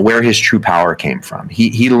 where his true power came from.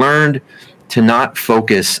 He learned to not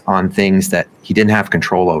focus on things that he didn't have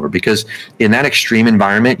control over, because in that extreme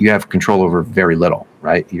environment, you have control over very little,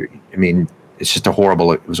 right? It's just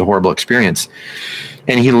it was a horrible experience.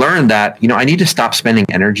 And he learned that, I need to stop spending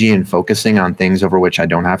energy and focusing on things over which I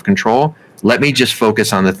don't have control. Let me just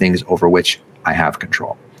focus on the things over which I have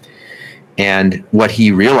control. And what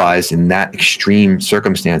he realized in that extreme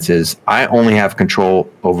circumstances, I only have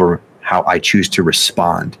control over how I choose to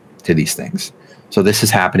respond to these things. So this is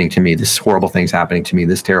happening to me. This horrible thing's happening to me.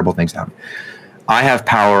 This terrible thing's happening. I have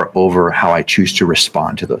power over how I choose to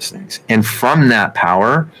respond to those things. And from that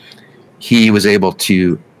power, he was able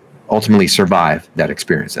to ultimately survive that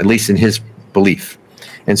experience, at least in his belief.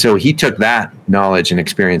 And so he took that knowledge and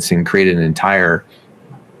experience and created an entire,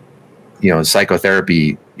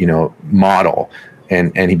 psychotherapy, model.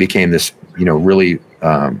 And he became this, really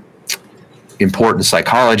important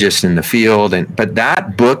psychologist in the field. But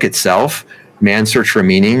that book itself, Man's Search for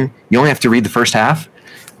Meaning, you only have to read the first half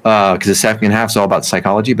because the second half is all about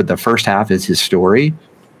psychology. But the first half is his story.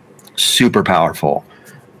 Super powerful.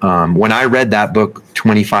 When I read that book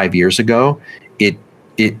 25 years ago,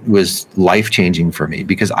 it was life-changing for me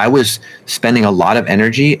because I was spending a lot of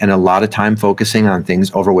energy and a lot of time focusing on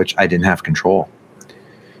things over which I didn't have control.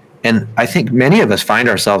 And I think many of us find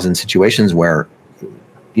ourselves in situations where,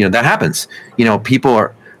 that happens. People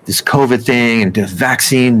are this COVID thing and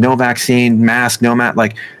vaccine, no vaccine, mask, no mask,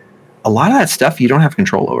 like a lot of that stuff you don't have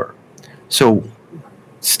control over. So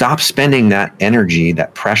stop spending that energy,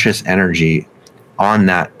 that precious energy on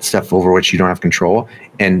that stuff over which you don't have control,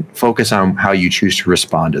 and focus on how you choose to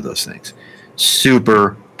respond to those things.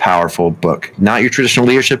 Super powerful book. Not your traditional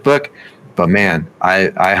leadership book, but man,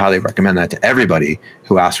 I highly recommend that to everybody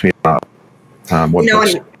who asks me about what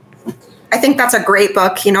books. I think that's a great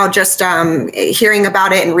book. Just hearing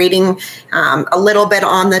about it and reading a little bit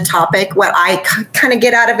on the topic, what I kind of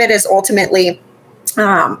get out of it is ultimately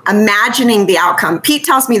imagining the outcome. Pete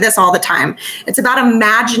tells me this all the time. It's about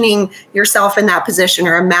imagining yourself in that position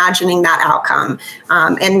or imagining that outcome.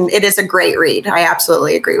 And it is a great read. I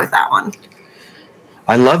absolutely agree with that one.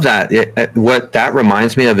 I love that. What that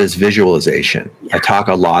reminds me of is visualization. Yeah. I talk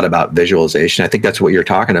a lot about visualization. I think that's what you're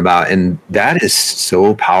talking about. And that is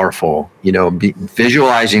so powerful.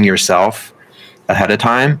 Visualizing yourself ahead of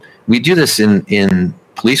time. We do this in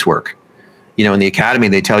police work. In the academy,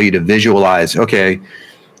 they tell you to visualize, okay,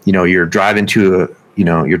 you're driving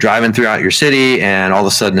you're driving throughout your city and all of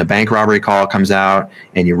a sudden a bank robbery call comes out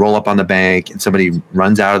and you roll up on the bank and somebody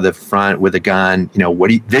runs out of the front with a gun. What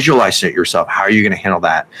do you visualize it yourself? How are you going to handle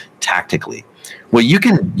that tactically? Well, you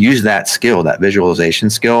can use that skill, that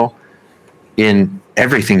visualization skill in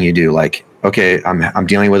everything you do. Like, okay, I'm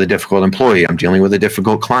dealing with a difficult employee. I'm dealing with a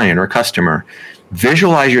difficult client or customer.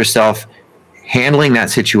 Visualize yourself handling that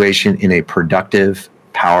situation in a productive,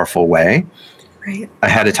 powerful way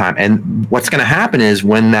ahead of time. And what's going to happen is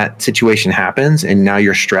when that situation happens and now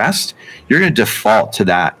you're stressed, you're going to default to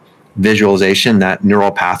that visualization, that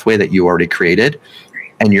neural pathway that you already created,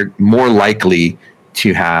 and you're more likely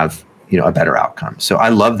to have, a better outcome. So I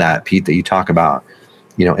love that, Pete, that you talk about,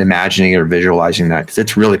 imagining or visualizing that, because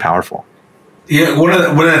it's really powerful. Yeah, one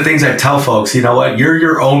of the things I tell folks, you're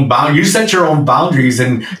your own you set your own boundaries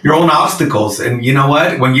and your own obstacles. And you know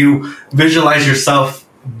what? When you visualize yourself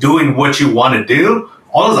doing what you want to do,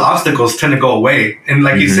 all those obstacles tend to go away. And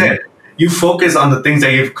like you said, you focus on the things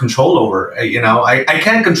that you have control over. I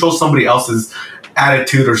can't control somebody else's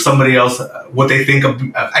attitude or somebody else, what they think of.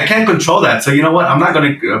 I can't control that. So you know what? I'm not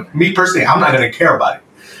going to, me personally, I'm not going to care about it.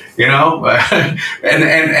 And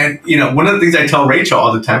one of the things I tell Rachel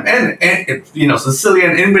all the time, and Cecilia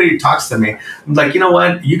and anybody who talks to me, I'm like, you know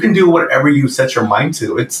what, you can do whatever you set your mind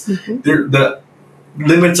to. It's the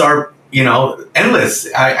limits are,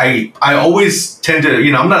 endless. I always tend to,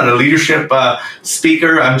 I'm not a leadership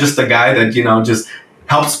speaker. I'm just a guy that, just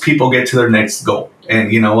helps people get to their next goal.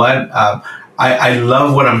 And you know what? I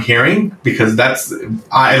love what I'm hearing because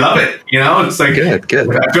I love it. It's like,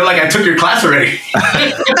 good. I feel like I took your class already.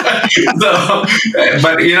 So,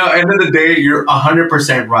 but end of the day, you're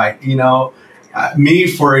 100% right. Me,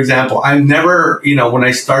 for example, I never, when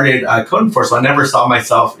I started code enforcement, I never saw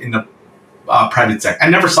myself in the private sector.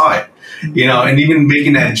 I never saw it, and even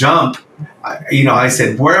making that jump, I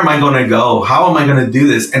said, where am I going to go? How am I going to do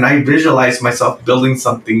this? And I visualized myself building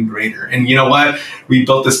something greater. And you know what? We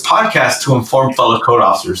built this podcast to inform fellow code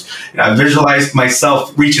officers. And I visualized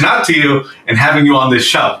myself reaching out to you and having you on this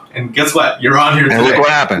show. And guess what? You're on here today. And look what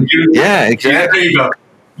happened. Yeah, exactly. Yeah, there you go.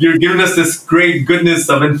 You're giving us this great goodness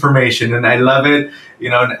of information, and I love it.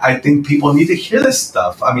 And I think people need to hear this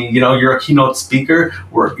stuff. I mean, you're a keynote speaker.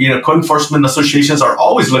 Code enforcement associations are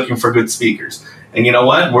always looking for good speakers. And you know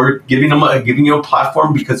what? We're giving you a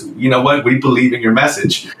platform because you know what? We believe in your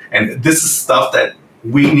message. And this is stuff that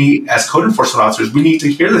we need as code enforcement officers. We need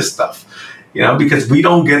to hear this stuff, because we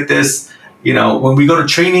don't get this, when we go to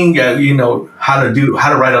training, how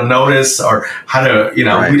to write a notice or how to, we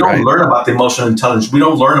don't learn about the emotional intelligence. We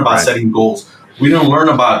don't learn about setting goals. We don't learn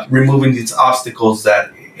about removing these obstacles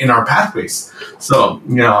that in our pathways. So,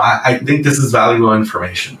 I think this is valuable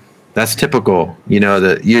information. That's typical,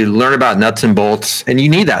 that you learn about nuts and bolts and you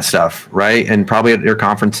need that stuff, right? And probably at your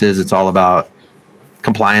conferences, it's all about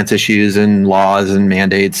compliance issues and laws and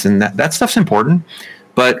mandates, and that stuff's important.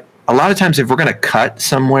 But a lot of times if we're going to cut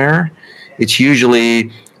somewhere, it's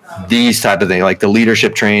usually these type of things, like the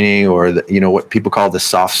leadership training or what people call the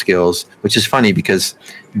soft skills, which is funny because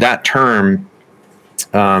that term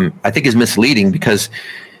I think is misleading because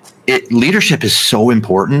leadership is so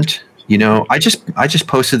important. I just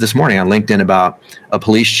posted this morning on LinkedIn about a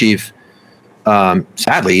police chief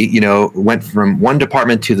sadly, went from one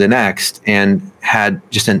department to the next and had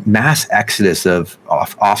just a mass exodus of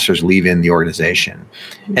officers leaving the organization.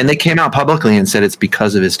 And they came out publicly and said it's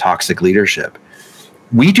because of his toxic leadership.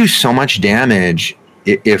 We do so much damage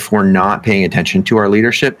if we're not paying attention to our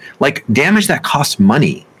leadership, like damage that costs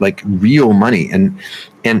money, like real money, and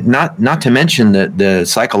not to mention the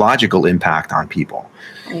psychological impact on people.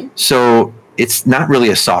 Right. So it's not really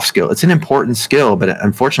a soft skill. It's an important skill, but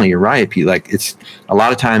unfortunately, you're right, Pete. Like, it's a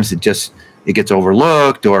lot of times it gets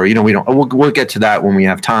overlooked, or we'll get to that when we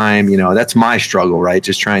have time. That's my struggle, right?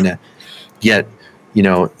 Just trying to get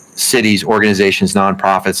cities, organizations,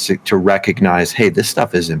 nonprofits to recognize, hey, this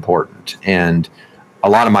stuff is important. And a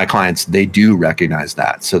lot of my clients, they do recognize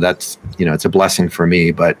that. So that's, it's a blessing for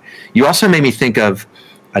me. But you also made me think of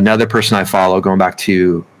another person I follow, going back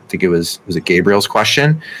to, I think was it Gabriel's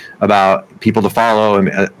question about people to follow.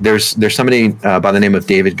 And there's somebody by the name of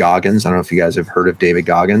David Goggins. I don't know if you guys have heard of David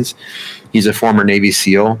Goggins. He's a former Navy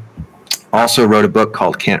SEAL. Also wrote a book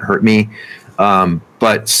called Can't Hurt Me.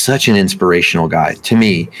 But such an inspirational guy to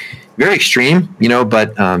me. Very extreme,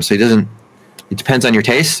 but so he doesn't, it depends on your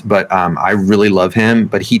taste, but I really love him.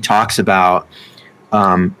 But he talks about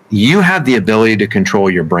you have the ability to control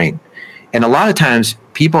your brain. And a lot of times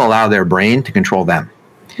people allow their brain to control them.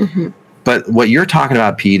 Mm-hmm. But what you're talking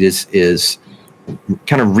about, Pete, is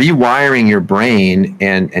kind of rewiring your brain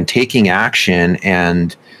and taking action,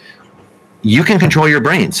 and you can control your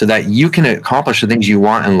brain so that you can accomplish the things you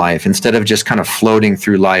want in life instead of just kind of floating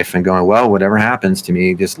through life and going, well, whatever happens to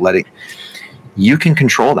me, just let it. You can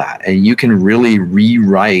control that, and you can really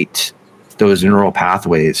rewrite those neural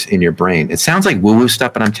pathways in your brain. It sounds like woo-woo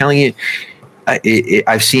stuff, but I'm telling you,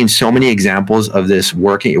 I've seen so many examples of this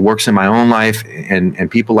working. It works in my own life, and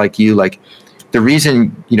people like you. Like, the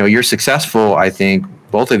reason you're successful, I think,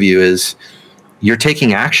 both of you, is you're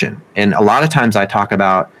taking action. And a lot of times I talk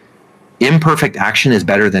about imperfect action is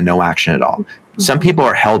better than no action at all. Mm-hmm. Some people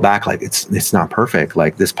are held back, like it's not perfect.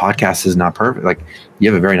 Like, this podcast is not perfect. Like, you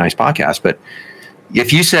have a very nice podcast, but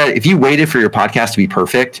if you waited for your podcast to be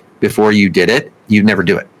perfect before you did it, you'd never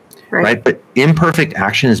do it. Right? But imperfect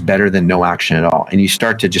action is better than no action at all. And you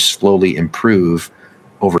start to just slowly improve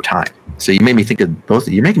over time. So you made me think of both.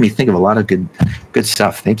 You're making me think of a lot of good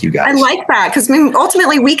stuff. Thank you, guys. I like that, because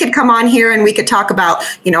ultimately we could come on here and we could talk about,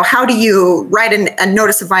 how do you write a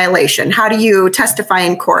notice of violation? How do you testify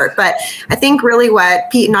in court? But I think really what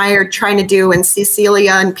Pete and I are trying to do, and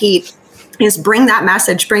Cecilia and Pete, is bring that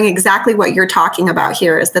message, bring exactly what you're talking about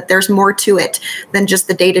here, is that there's more to it than just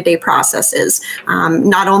the day-to-day processes.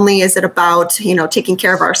 Not only is it about, taking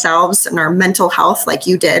care of ourselves and our mental health like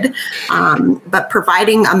you did, but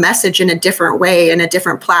providing a message in a different way, in a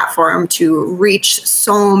different platform to reach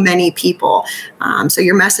so many people. So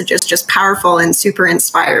your message is just powerful and super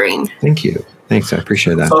inspiring. Thank you. Thanks. I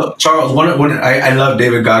appreciate that. So Charles, I love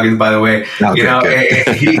David Goggins, by the way.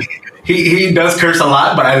 He does curse a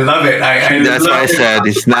lot, but I love it. That's why I said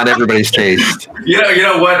it's not everybody's taste. You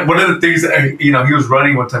know what? One of the things, he was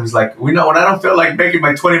running one time. He's like, when I don't feel like making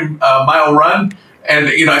my 20-mile run, and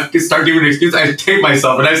I start giving an excuse, I tape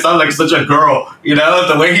myself, and I sound like such a girl.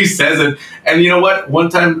 The way he says it. And you know what? One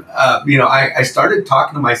time, I started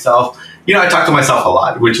talking to myself. I talk to myself a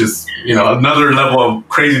lot, which is, another level of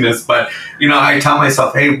craziness. But, I tell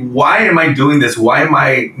myself, hey, why am I doing this? Why am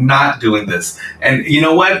I not doing this? And you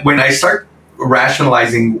know what? When I start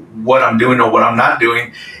rationalizing what I'm doing or what I'm not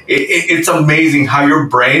doing, it's amazing how your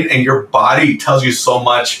brain and your body tells you so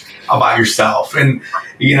much about yourself. And,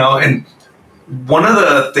 and one of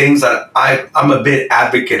the things that I'm a bit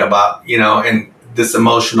advocate about, and this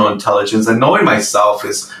emotional intelligence and knowing myself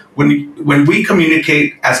is, when we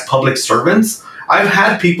communicate as public servants, I've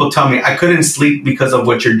had people tell me I couldn't sleep because of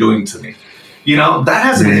what you're doing to me. That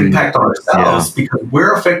has an impact on ourselves because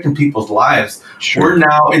we're affecting people's lives. Sure. We're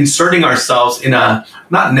now inserting ourselves in a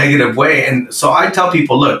not negative way. And so I tell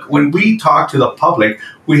people, look, when we talk to the public,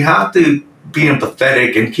 we have to be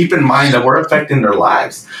empathetic and keep in mind that we're affecting their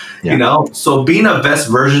lives. Yeah. So being the best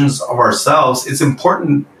versions of ourselves is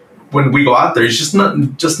important when we go out there. It's just not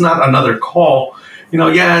another call.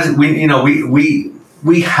 Yes,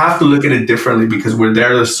 we have to look at it differently because we're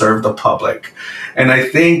there to serve the public. And I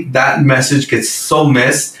think that message gets so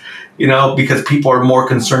missed, because people are more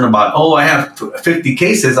concerned about, I have 50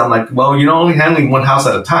 cases. I'm like, well, you're only handling one house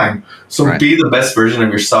at a time. So Be the best version of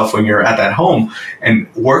yourself when you're at that home and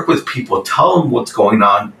work with people, tell them what's going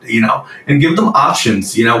on, and give them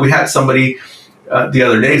options. We had somebody the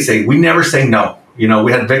other day say, we never say no. You know,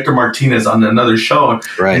 we had Victor Martinez on another show, and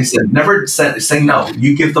Right. he said, never say no.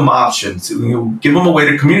 You give them options. You give them a way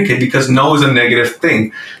to communicate, because no is a negative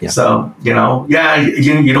thing. Yeah. So, you know,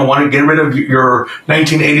 you don't want to get rid of your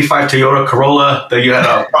 1985 Toyota Corolla that you had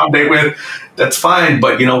a prom date with. That's fine,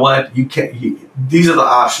 but you know what? You can't. These are the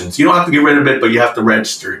options. You don't have to get rid of it, but you have to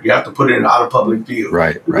register it. You have to put it out of public view.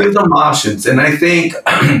 Right. Give them options, and I think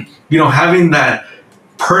you know, having that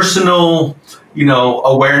personal, you know,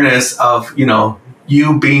 awareness of, you know,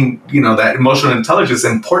 you being, you know, that emotional intelligence is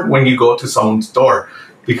important when you go to someone's door,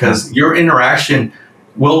 because your interaction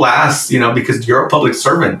will last, you know, because you're a public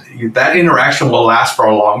servant. That interaction will last for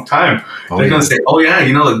a long time. They're going to say, oh yeah,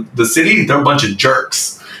 you know, the city, they're a bunch of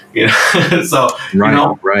jerks. You know, so, you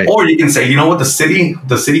know, or you can say, you know what, the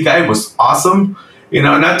city guy was awesome. You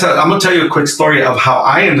know, and I'm going to tell you a quick story of how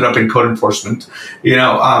I ended up in code enforcement. You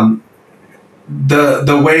know,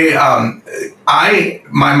 the way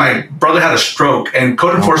my brother had a stroke, and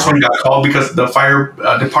code enforcement got called because the fire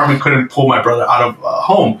department couldn't pull my brother out of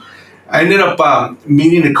home. I ended up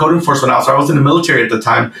meeting a code enforcement officer. I was in the military at the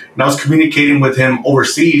time, and I was communicating with him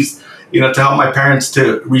overseas, you know, to help my parents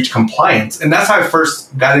to reach compliance. And that's how I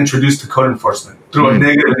first got introduced to code enforcement, through a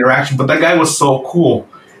negative interaction. But that guy was so cool.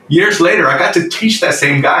 Years later, I got to teach that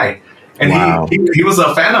same guy. And he was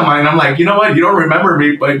a fan of mine. I'm like, you know what? You don't remember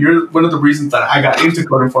me, but you're one of the reasons that I got into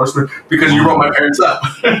code enforcement, because you wrote my parents up.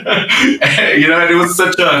 You know, and it was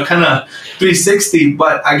such a kind of 360.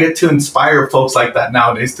 But I get to inspire folks like that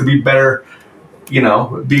nowadays to be better, you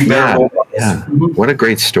know, be better. Yeah. What a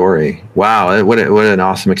great story. Wow. What an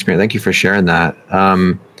awesome experience. Thank you for sharing that.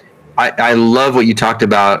 I love what you talked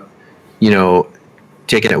about, you know,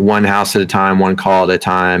 taking it one house at a time, one call at a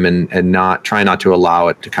time, and try not to allow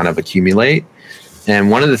it to kind of accumulate.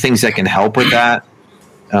 And one of the things that can help with that,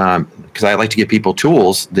 because I like to give people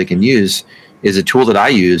tools they can use, is a tool that I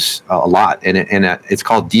use a lot, and it's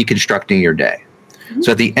called deconstructing your day. Mm-hmm.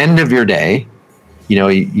 So at the end of your day, you know,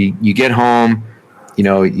 you get home, you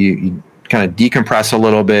know, you kind of decompress a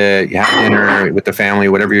little bit, you have dinner with the family,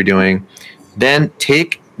 whatever you're doing, then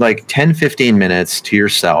take like 10, 15 minutes to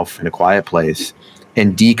yourself in a quiet place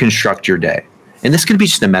and deconstruct your day. And this can be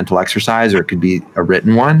just a mental exercise, or it could be a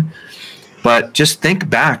written one, but just think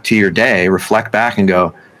back to your day, reflect back and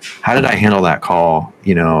go, how did I handle that call,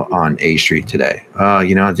 you know, on A Street today?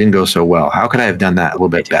 You know, it didn't go so well. How could I have done that a little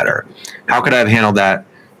bit better? How could I have handled that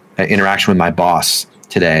interaction with my boss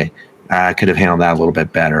today? I could have handled that a little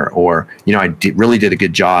bit better. Or, you know, I really did a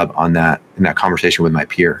good job on that in that conversation with my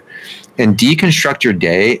peer. And deconstruct your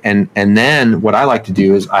day. And then what I like to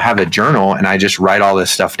do is I have a journal and I just write all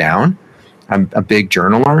this stuff down. I'm a big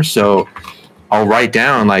journaler. So I'll write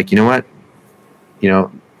down, like, you know what, you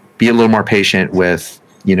know, be a little more patient with,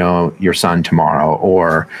 you know, your son tomorrow,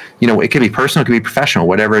 or, you know, it could be personal, it could be professional,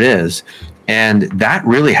 whatever it is. And that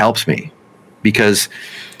really helps me, because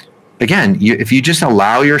again, if you just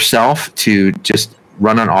allow yourself to just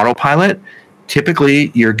run on autopilot,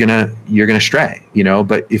 typically you're gonna stray, you know.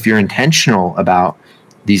 But if you're intentional about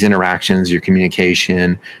these interactions, your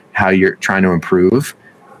communication, how you're trying to improve,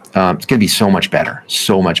 it's gonna be so much better.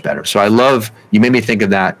 So I love, you made me think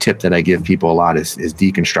of that tip that I give people a lot, is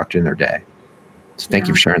deconstructing their day. So thank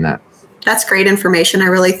you for sharing that. That's great information. I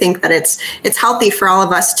really think that it's healthy for all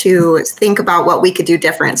of us to think about what we could do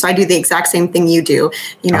different. So I do the exact same thing you do.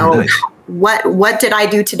 You know, nice. What did I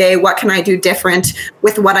do today? What can I do different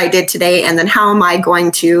with what I did today? And then how am I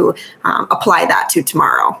going to apply that to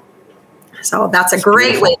tomorrow? So that's a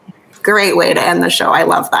great way to end the show. I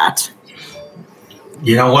love that.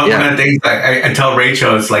 You know, one of the things I tell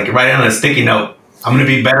Rachel is, like, write on a sticky note, I'm going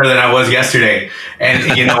to be better than I was yesterday.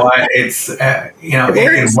 And you know what? It's, you know,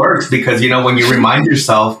 it works, because, you know, when you remind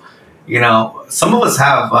yourself, you know, some of us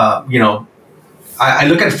have, you know, I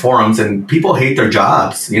look at forums and people hate their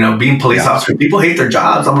jobs, you know, being police officers, people hate their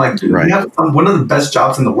jobs. I'm like, dude, we have one of the best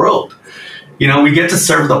jobs in the world. You know, we get to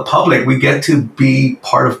serve the public. We get to be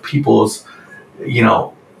part of people's, you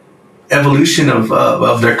know, evolution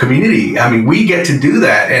of their community. I mean, we get to do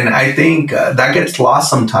that. And I think that gets lost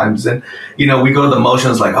sometimes. And, you know, we go to the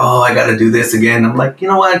motions like, oh, I got to do this again. I'm like, you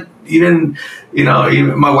know what? Even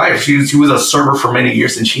my wife, she was a server for many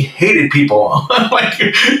years and she hated people. Like,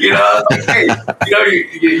 you know, like, hey, you know,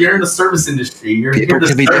 you're in the service industry. People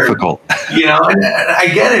can be difficult. You know, and I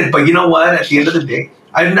get it. But you know what? At the end of the day,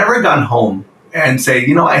 I've never gone home and say,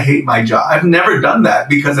 you know, I hate my job. I've never done that,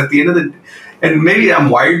 because at the end of the day, and maybe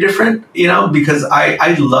I'm wired different, you know, because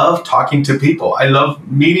I love talking to people. I love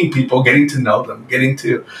meeting people, getting to know them, getting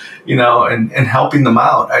to, you know, and helping them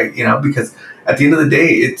out. You know, because at the end of the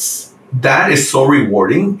day, that is so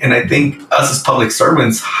rewarding. And I think us as public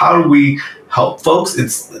servants, how do we help folks,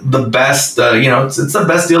 it's the best. It's the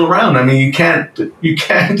best deal around. I mean, you can't you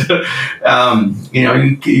can't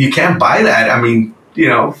buy that. I mean,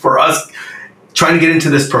 for us trying to get into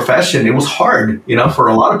this profession, it was hard, for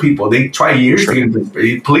a lot of people. They try years to get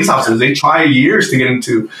into police officers. They try years to get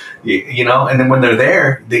into, and then when they're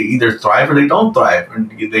there, they either thrive or they don't thrive,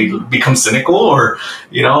 and they become cynical or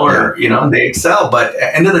they excel. But at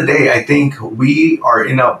the end of the day, I think we are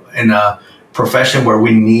in a profession where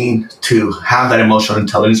we need to have that emotional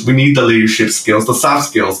intelligence. We need the leadership skills, the soft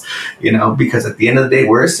skills, because at the end of the day,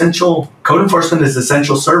 we're essential. Code enforcement is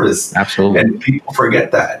essential service. Absolutely. And people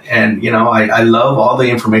forget that. And, I love all the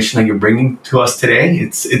information that you're bringing to us today.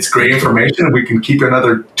 It's great information. We can keep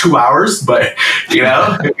another 2 hours, but, and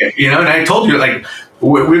I told you, like,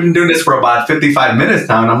 we've been doing this for about 55 minutes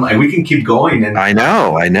now, and I'm like, we can keep going. And I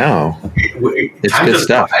know. It's good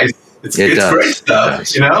stuff. It's great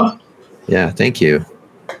stuff, Yeah, thank you.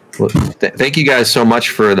 Well, thank you guys so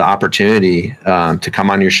much for the opportunity to come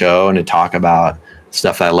on your show and to talk about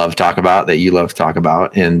stuff that I love to talk about, that you love to talk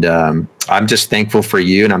about. And I'm just thankful for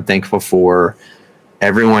you, and I'm thankful for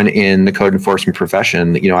everyone in the code enforcement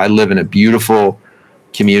profession. I live in a beautiful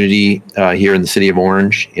community here in the city of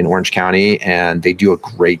Orange, in Orange County, and they do a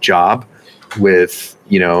great job with,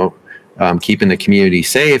 keeping the community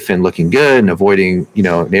safe and looking good and avoiding,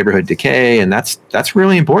 neighborhood decay. And that's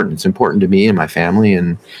really important. It's important to me and my family.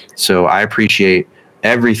 And so I appreciate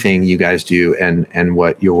everything you guys do and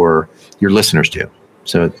what your listeners do.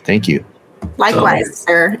 So thank you. Likewise,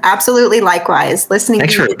 sir. Absolutely likewise. Listening.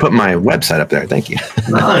 Thanks for putting my website up there. Thank you.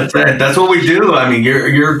 No, that's what we do. I mean,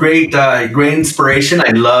 you're a great inspiration.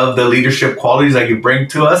 I love the leadership qualities that you bring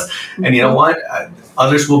to us. And you know what?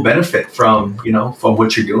 Others will benefit from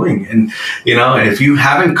what you're doing. And, if you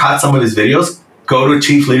haven't caught some of his videos, go to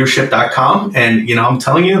chiefleadership.com. And, I'm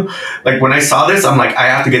telling you, like, when I saw this, I'm like, I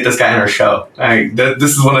have to get this guy on our show.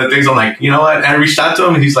 This is one of the things I'm like, you know what? And I reached out to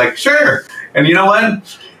him and he's like, sure. And you know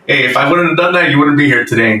what? Hey, if I wouldn't have done that, you wouldn't be here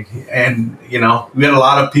today. And, we had a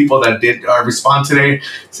lot of people that did respond today,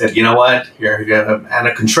 said, you know what? Here, you got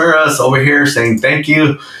Anna Contreras over here saying thank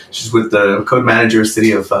you. She's with the code manager,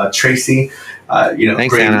 city of Tracy.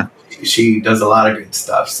 Thanks, great. Anna. She does a lot of good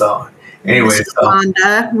stuff. So anyway,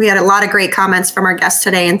 we had a lot of great comments from our guests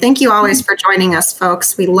today, and thank you always for joining us,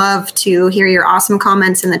 folks. We love to hear your awesome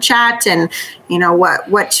comments in the chat, and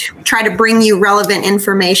try to bring you relevant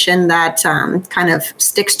information that kind of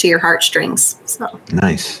sticks to your heartstrings. So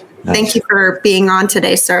nice. Thank you for being on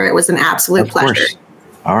today, sir. It was an absolute pleasure. Course.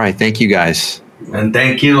 All right, thank you guys. And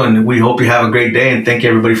thank you, and we hope you have a great day. And thank you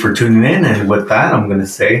everybody for tuning in. And with that, I'm going to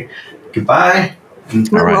say goodbye.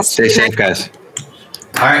 All right, stay safe, guys.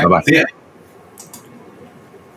 All right. Bye-bye. See ya.